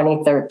in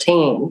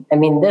 2013. I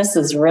mean, this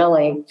is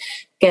really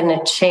going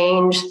to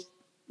change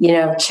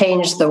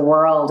the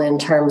world in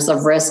terms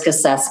of risk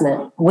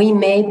assessment. We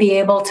may be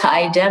able to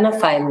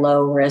identify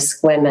low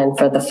risk women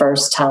for the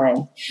first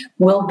time.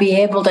 We'll be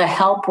able to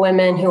help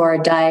women who are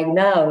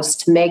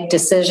diagnosed make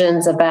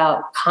decisions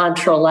about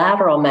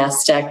contralateral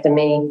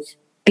mastectomy,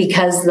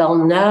 because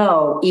they'll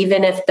know,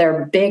 even if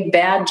their big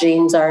bad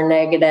genes are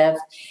negative,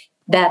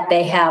 that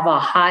they have a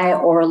high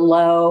or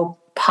low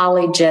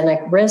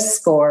polygenic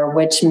risk score,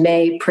 which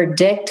may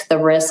predict the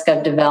risk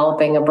of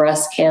developing a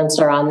breast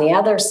cancer on the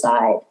other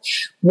side.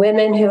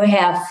 Women who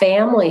have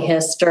family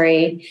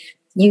history,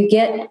 you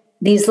get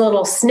these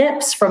little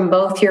SNPs from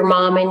both your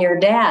mom and your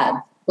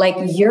dad. Like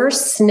your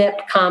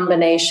SNP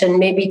combination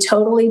may be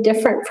totally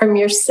different from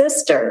your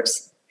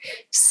sister's.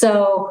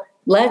 So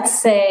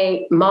let's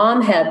say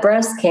mom had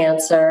breast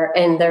cancer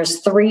and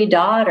there's 3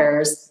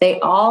 daughters. They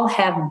all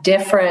have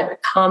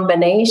different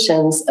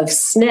combinations of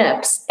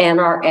SNPs and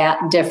are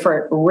at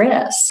different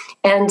risks.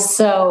 And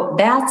so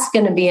that's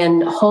going to be a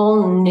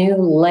whole new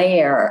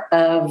layer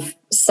of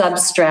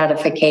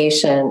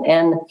substratification.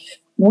 And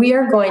we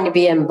are going to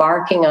be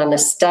embarking on a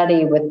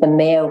study with the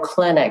Mayo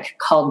Clinic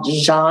called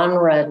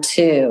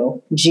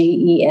GENRE2,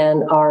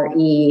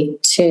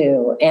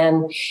 GENRE2.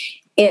 And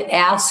it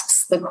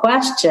asks the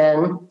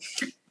question,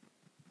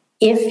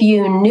 if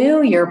you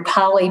knew your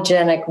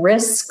polygenic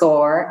risk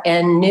score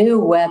and knew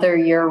whether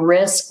your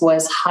risk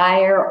was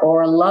higher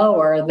or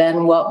lower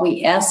than what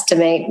we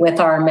estimate with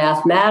our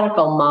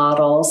mathematical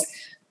models,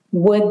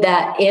 would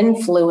that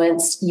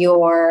influence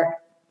your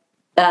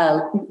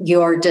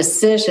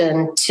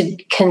decision to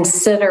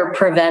consider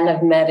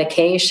preventive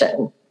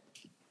medication?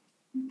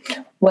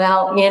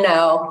 Well,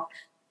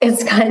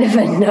 it's kind of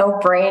a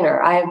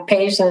no-brainer. I have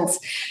patients,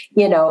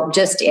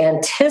 just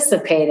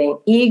anticipating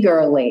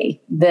eagerly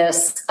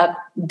this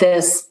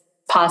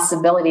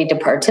possibility to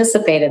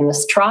participate in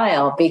this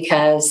trial,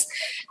 because,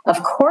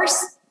 of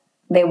course,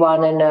 they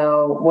want to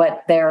know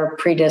what their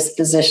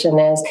predisposition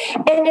is.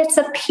 And it's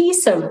a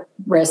piece of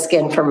risk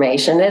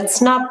information.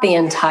 It's not the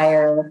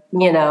entire,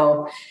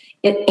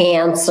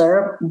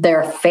 answer.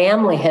 Their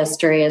family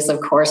history is,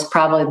 of course,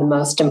 probably the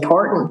most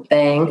important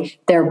thing.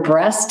 Their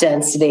breast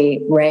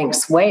density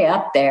ranks way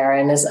up there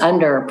and is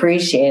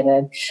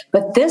underappreciated.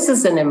 But this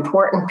is an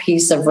important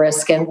piece of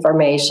risk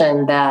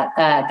information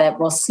that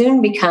will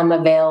soon become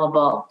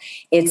available.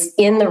 It's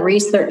in the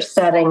research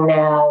setting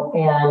now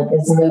and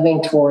is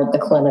moving toward the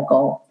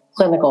clinical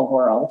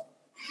world.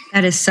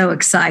 That is so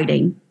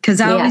exciting, because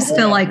I always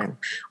feel like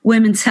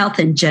women's health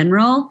in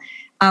general,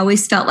 I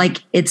always felt like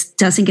it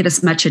doesn't get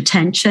as much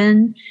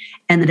attention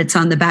and that it's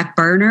on the back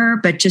burner,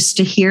 but just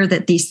to hear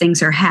that these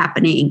things are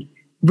happening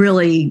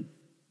really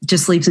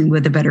just leaves me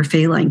with a better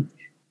feeling.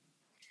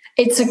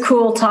 It's a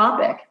cool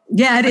topic.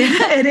 Yeah,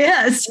 it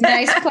is.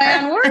 Nice play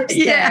on words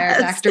there,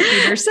 Dr.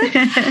 Peterson.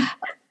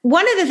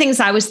 One of the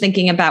things I was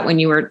thinking about when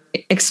you were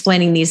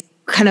explaining these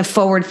kind of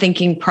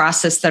forward-thinking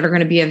process that are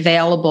going to be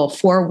available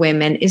for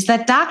women is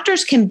that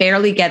doctors can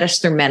barely get us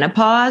through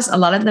menopause. A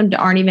lot of them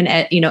aren't even,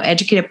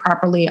 educated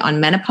properly on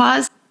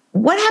menopause.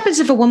 What happens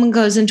if a woman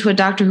goes into a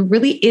doctor who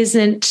really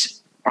hasn't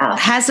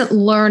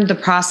learned the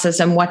process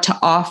and what to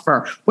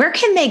offer? Where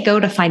can they go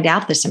to find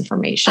out this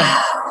information?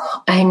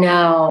 I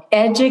know.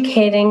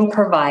 Educating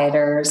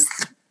providers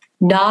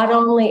not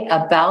only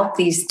about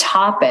these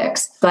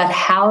topics, but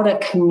how to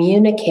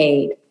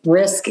communicate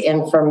risk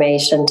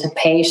information to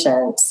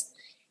patients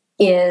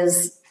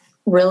is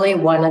really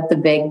one of the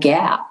big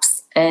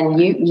gaps.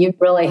 And you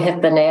really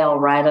hit the nail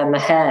right on the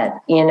head.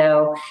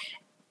 You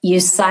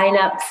sign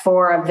up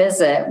for a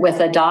visit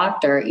with a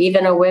doctor,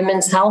 even a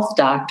women's health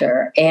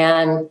doctor,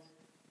 and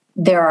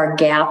there are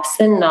gaps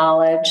in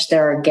knowledge.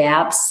 There are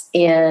gaps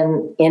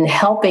in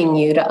helping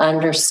you to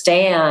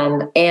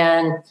understand.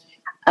 And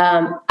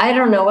I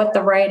don't know what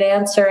the right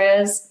answer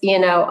is.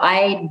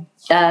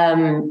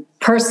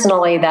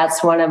 Personally,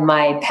 that's one of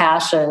my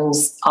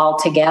passions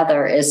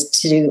altogether, is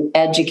to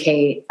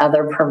educate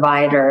other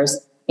providers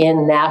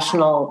in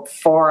national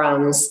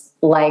forums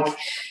like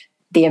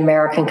the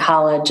American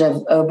College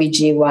of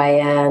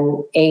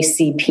OBGYN,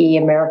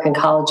 ACP, American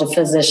College of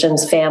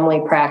Physicians,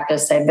 Family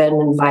Practice. I've been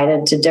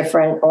invited to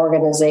different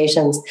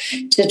organizations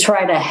to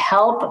try to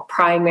help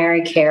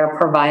primary care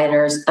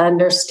providers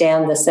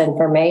understand this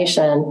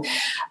information.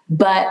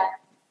 But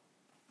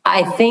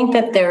I think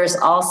that there's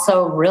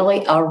also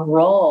really a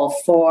role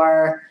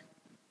for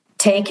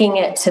taking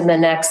it to the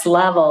next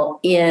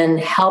level in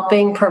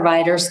helping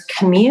providers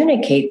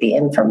communicate the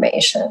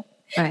information.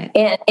 Right.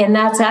 And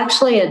that's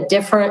actually a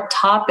different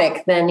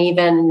topic than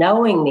even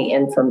knowing the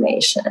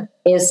information,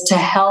 is to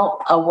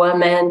help a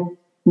woman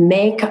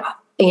make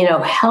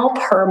help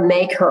her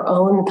make her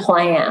own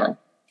plan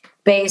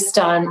based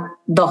on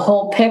the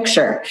whole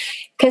picture.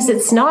 Because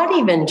it's not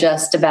even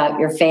just about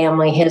your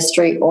family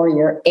history or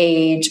your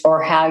age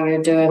or how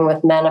you're doing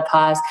with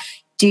menopause.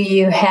 Do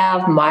you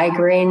have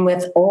migraine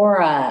with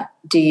aura?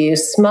 Do you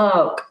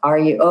smoke? Are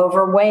you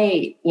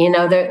overweight?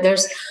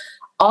 There's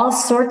all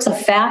sorts of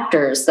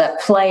factors that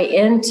play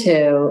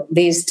into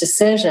these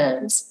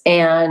decisions.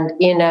 And,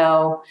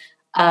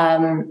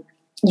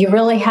 you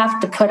really have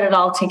to put it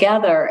all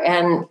together.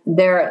 And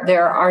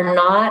there are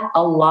not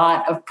a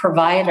lot of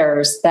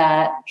providers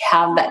that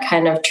have that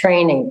kind of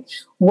training.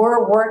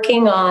 We're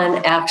working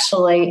on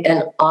actually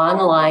an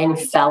online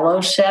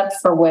fellowship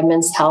for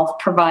women's health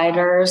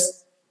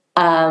providers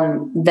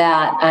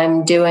that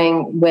I'm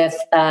doing with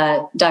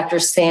Dr.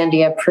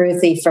 Sandhya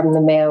Pruthi from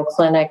the Mayo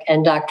Clinic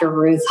and Dr.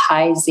 Ruth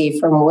Heisey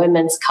from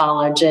Women's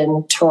College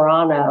in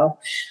Toronto.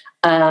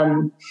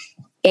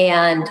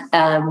 And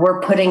we're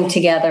putting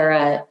together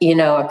a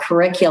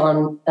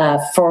curriculum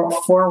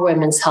for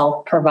women's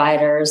health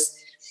providers.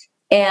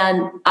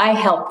 And I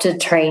help to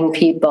train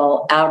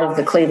people out of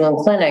the Cleveland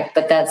Clinic,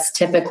 but that's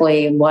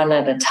typically one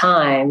at a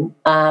time.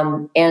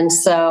 And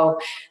so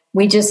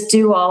we just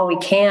do all we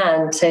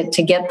can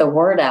to get the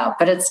word out,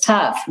 but it's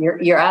tough.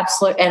 You're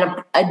absolutely,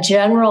 and a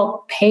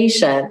general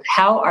patient,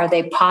 how are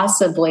they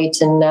possibly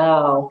to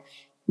know,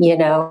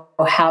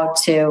 how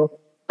to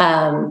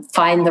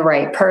find the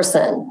right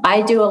person?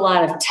 I do a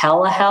lot of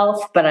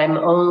telehealth, but I'm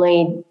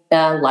only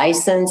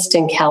licensed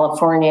in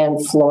California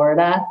and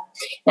Florida.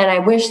 And I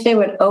wish they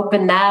would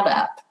open that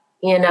up,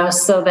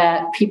 so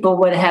that people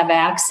would have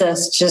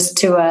access just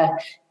to a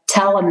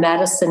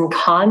telemedicine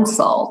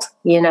consult,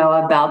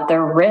 about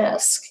their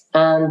risk.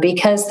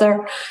 Because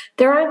there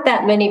aren't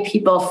that many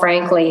people,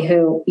 frankly,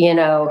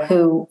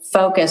 who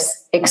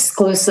focus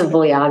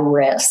exclusively on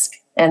risk.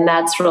 And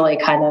that's really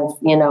kind of,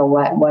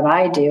 what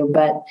I do.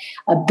 But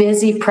a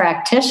busy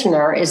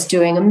practitioner is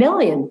doing a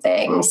million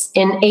things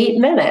in 8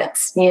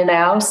 minutes,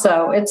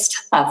 so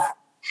it's tough.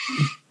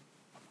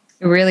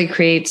 It really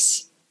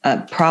creates a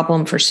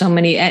problem for so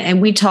many.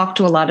 And we talk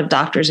to a lot of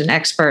doctors and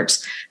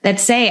experts that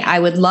say, I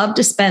would love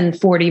to spend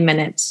 40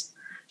 minutes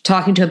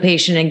talking to a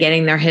patient and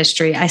getting their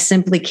history. I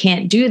simply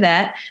can't do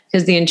that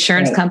because the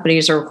insurance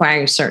companies are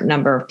requiring a certain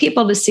number of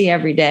people to see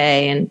every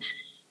day. And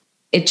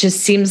it just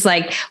seems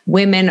like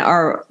women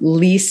are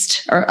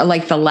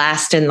like the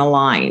last in the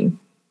line.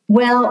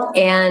 Well,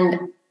 and,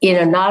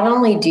 not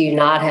only do you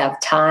not have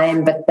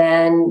time, but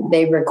then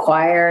they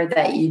require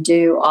that you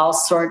do all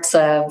sorts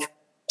of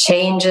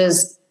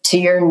changes to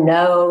your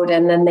note,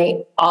 and then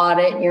they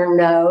audit your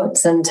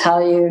notes and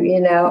tell you,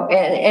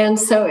 and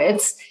so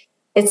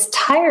it's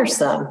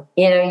tiresome.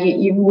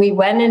 We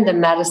went into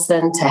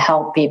medicine to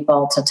help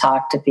people, to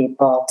talk to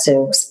people,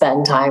 to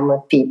spend time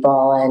with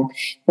people, and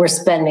we're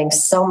spending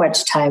so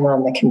much time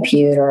on the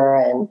computer,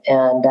 and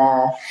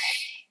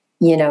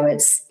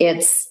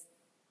it's.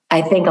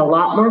 I think a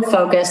lot more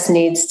focus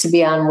needs to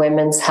be on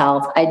women's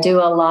health. I do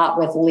a lot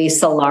with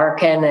Lisa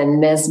Larkin and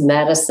Ms.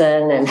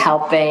 Medicine and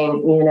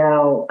helping,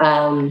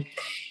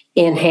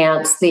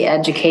 enhance the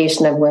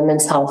education of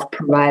women's health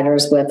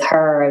providers with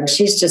her. And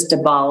she's just a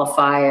ball of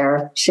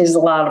fire. She's a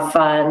lot of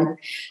fun.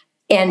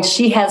 And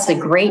she has a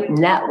great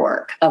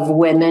network of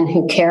women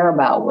who care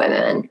about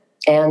women.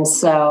 And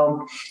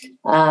so,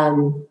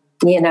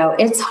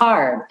 it's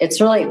hard.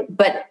 It's really,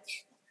 but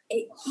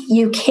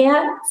you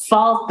can't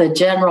fault the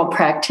general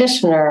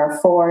practitioner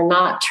for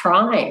not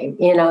trying.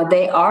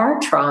 They are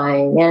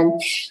trying.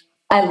 And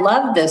I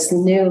love this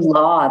new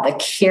law, the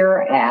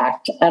CURE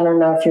Act. I don't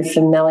know if you're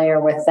familiar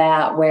with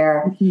that,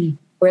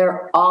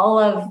 where all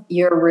of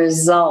your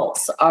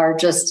results are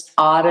just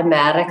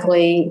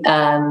automatically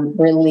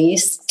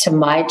released to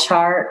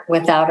MyChart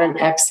without an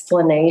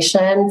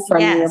explanation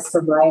from your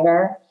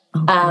provider.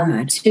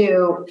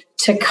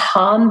 To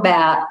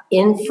combat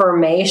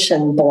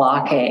information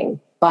blocking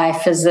by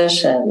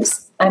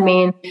physicians. I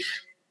mean,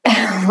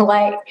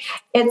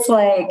 it's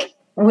like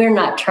we're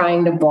not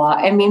trying to block.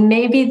 I mean,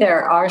 maybe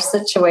there are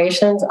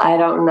situations, I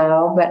don't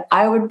know, but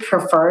I would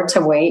prefer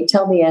to wait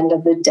till the end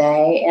of the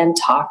day and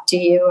talk to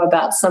you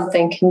about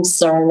something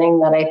concerning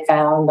that I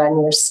found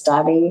on your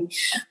study,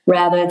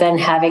 rather than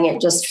having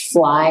it just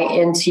fly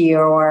into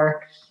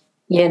your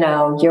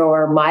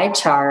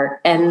MyChart,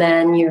 and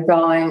then you're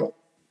going,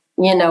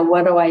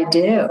 what do I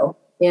do?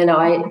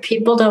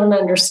 People don't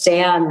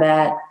understand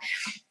that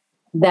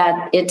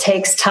it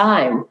takes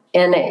time,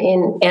 and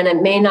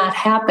it may not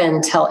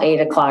happen till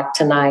 8:00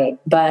 tonight,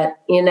 but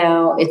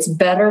it's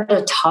better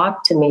to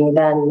talk to me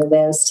than it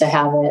is to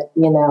have it,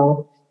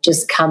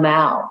 just come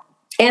out.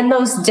 And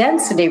those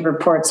density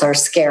reports are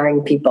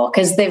scaring people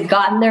because they've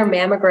gotten their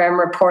mammogram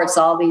reports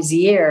all these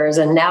years,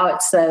 and now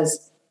it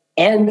says,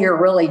 and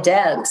you're really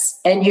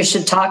dense, and you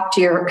should talk to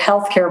your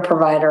healthcare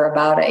provider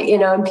about it.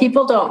 And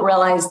people don't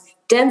realize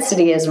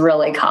density is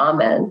really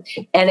common,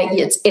 and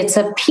it's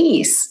a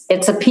piece.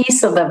 It's a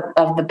piece of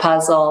the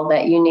puzzle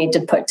that you need to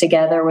put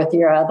together with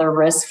your other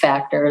risk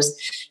factors.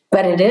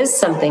 But it is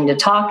something to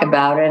talk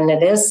about, and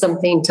it is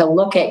something to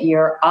look at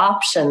your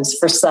options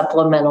for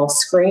supplemental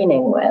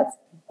screening with.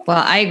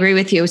 Well, I agree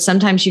with you.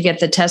 Sometimes you get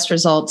the test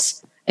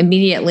results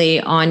immediately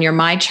on your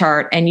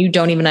MyChart and you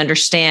don't even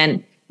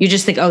understand. You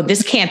just think, oh,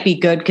 this can't be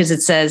good because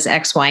it says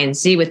X, Y, and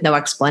Z with no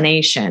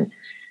explanation.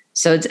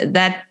 So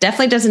that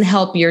definitely doesn't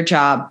help your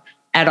job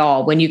at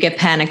all when you get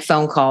panic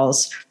phone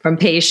calls from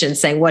patients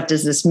saying, what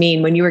does this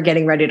mean, when you were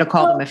getting ready to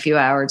call them a few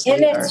hours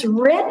later. And it's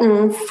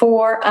written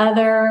for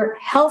other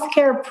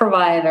healthcare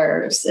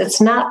providers.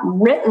 It's not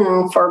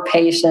written for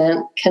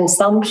patient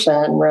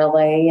consumption,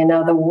 really. You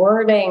know, the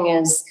wording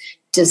is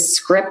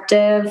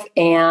descriptive,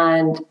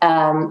 and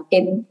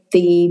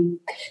the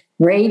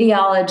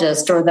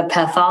radiologist or the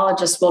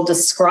pathologist will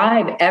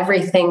describe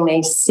everything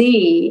they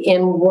see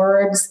in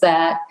words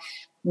that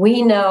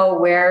we know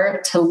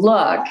where to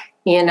look,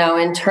 you know,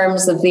 in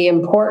terms of the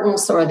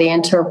importance or the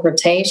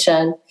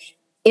interpretation.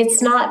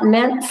 It's not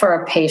meant for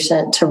a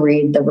patient to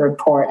read the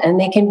report, and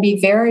they can be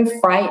very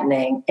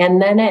frightening.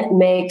 And then it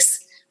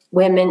makes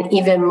women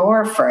even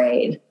more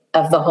afraid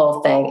of the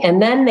whole thing.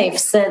 And then they've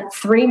sent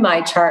 3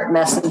 MyChart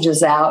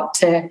messages out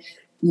to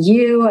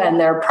you and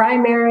their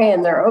primary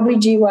and their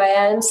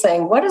OBGYN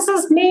saying, what does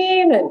this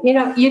mean? And, you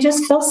know, you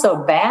just feel so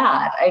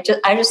bad.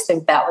 I just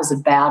think that was a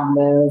bad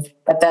move,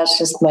 but that's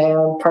just my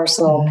own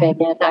personal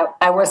opinion.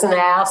 I wasn't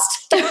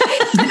asked.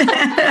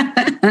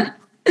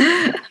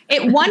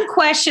 One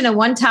question and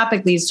one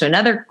topic leads to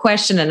another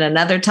question and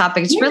another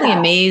topic. It's really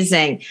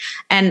amazing.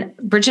 And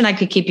Bridget and I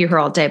could keep you here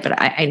all day, but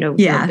I know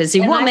you're a busy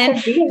woman. I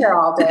could be here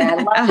all day. I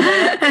love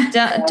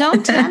it.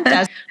 Don't tempt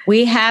us.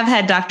 We have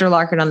had Dr.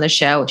 Larkin on the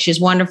show. She's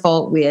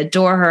wonderful. We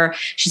adore her.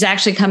 She's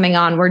actually coming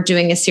on. We're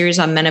doing a series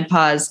on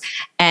menopause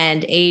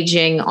and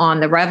aging on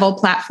the Revel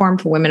platform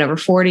for women over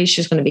 40.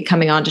 She's going to be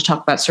coming on to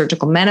talk about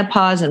surgical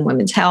menopause and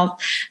women's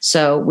health.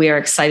 So we are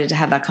excited to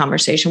have that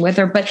conversation with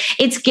her. But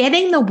it's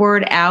getting the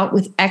word out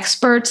with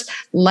experts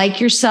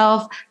like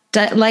yourself,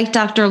 like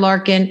Dr.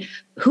 Larkin,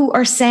 who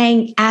are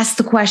saying, ask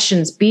the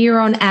questions, be your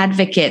own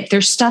advocate.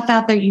 There's stuff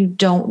out there you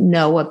don't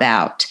know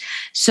about.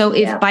 So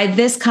if by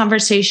this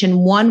conversation,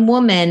 one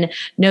woman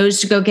knows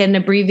to go get an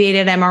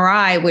abbreviated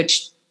MRI,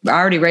 which I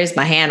already raised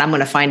my hand, I'm going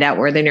to find out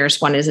where the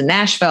nearest one is in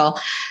Nashville.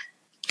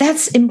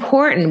 That's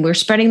important. We're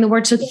spreading the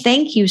word. So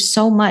thank you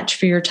so much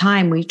for your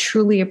time. We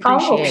truly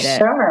appreciate it.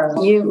 Sure.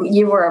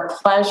 You were a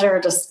pleasure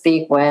to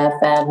speak with,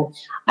 and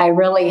I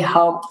really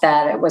hope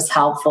that it was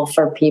helpful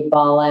for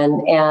people.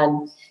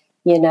 And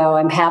you know,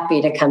 I'm happy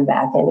to come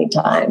back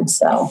anytime.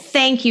 So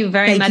thank you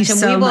very much.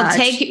 And we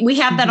will we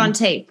have that on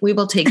tape. We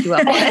will take you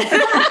up on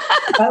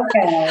it.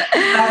 Okay.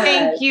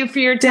 Thank you for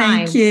your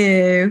time. Thank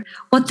you.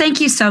 Well,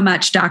 thank you so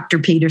much, Dr.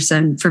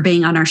 Peterson, for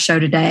being on our show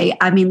today.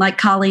 I mean, like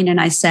Colleen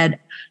and I said,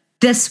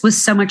 this was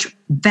so much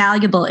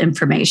valuable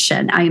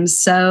information. I am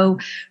so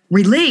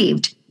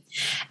relieved.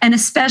 And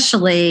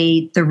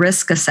especially the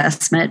risk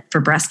assessment for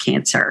breast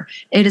cancer.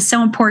 It is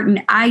so important.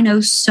 I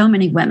know so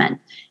many women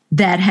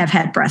that have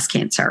had breast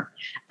cancer.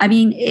 I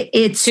mean,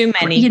 it's too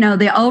many. You know,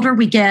 the older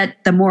we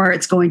get, the more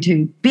it's going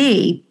to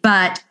be.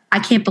 But I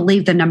can't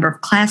believe the number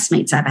of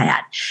classmates I've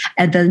had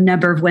and the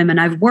number of women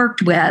I've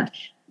worked with,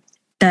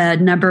 the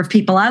number of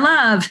people I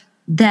love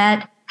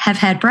that have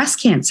had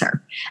breast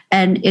cancer.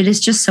 And it is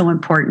just so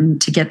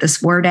important to get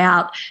this word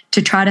out,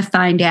 to try to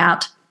find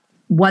out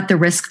what the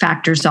risk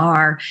factors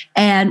are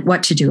and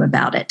what to do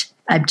about it.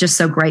 I'm just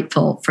so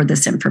grateful for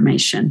this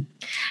information.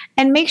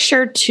 And make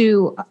sure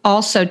to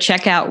also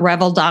check out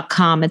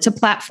Revel.com. It's a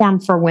platform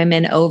for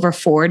women over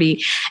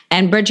 40.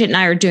 And Bridget and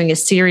I are doing a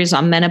series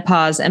on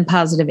menopause and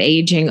positive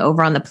aging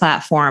over on the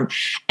platform.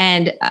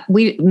 And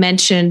we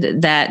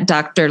mentioned that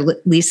Dr.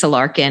 Lisa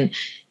Larkin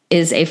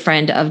is a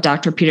friend of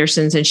Dr.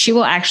 Peterson's, and she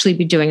will actually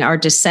be doing our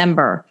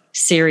December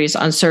series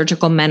on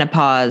surgical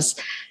menopause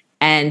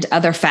and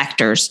other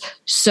factors.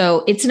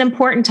 So it's an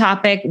important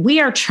topic. We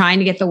are trying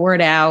to get the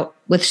word out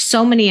with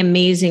so many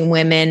amazing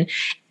women.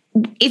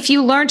 If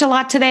you learned a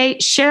lot today,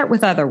 share it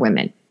with other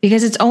women,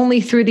 because it's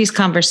only through these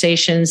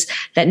conversations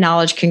that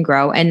knowledge can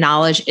grow, and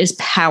knowledge is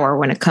power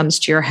when it comes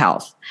to your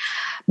health.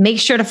 Make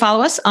sure to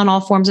follow us on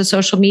all forms of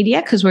social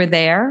media, because we're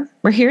there,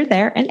 we're here,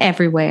 there, and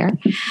everywhere.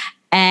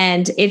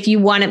 And if you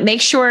want to,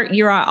 make sure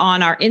you're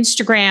on our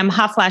Instagram,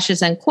 Hot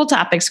Flashes and Cool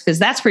Topics, because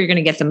that's where you're going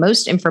to get the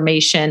most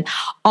information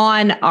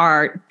on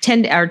our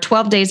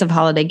 12 days of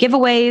holiday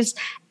giveaways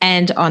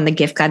and on the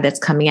gift guide that's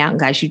coming out. And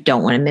guys, you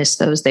don't want to miss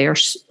those. They are,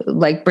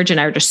 like Bridget and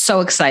I are just so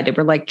excited.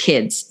 We're like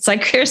kids. It's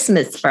like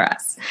Christmas for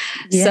us.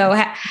 Yes. So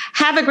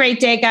have a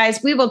great day,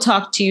 guys. We will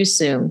talk to you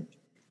soon.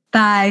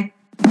 Bye.